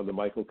on the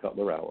Michael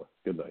Cutler Hour.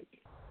 Good night.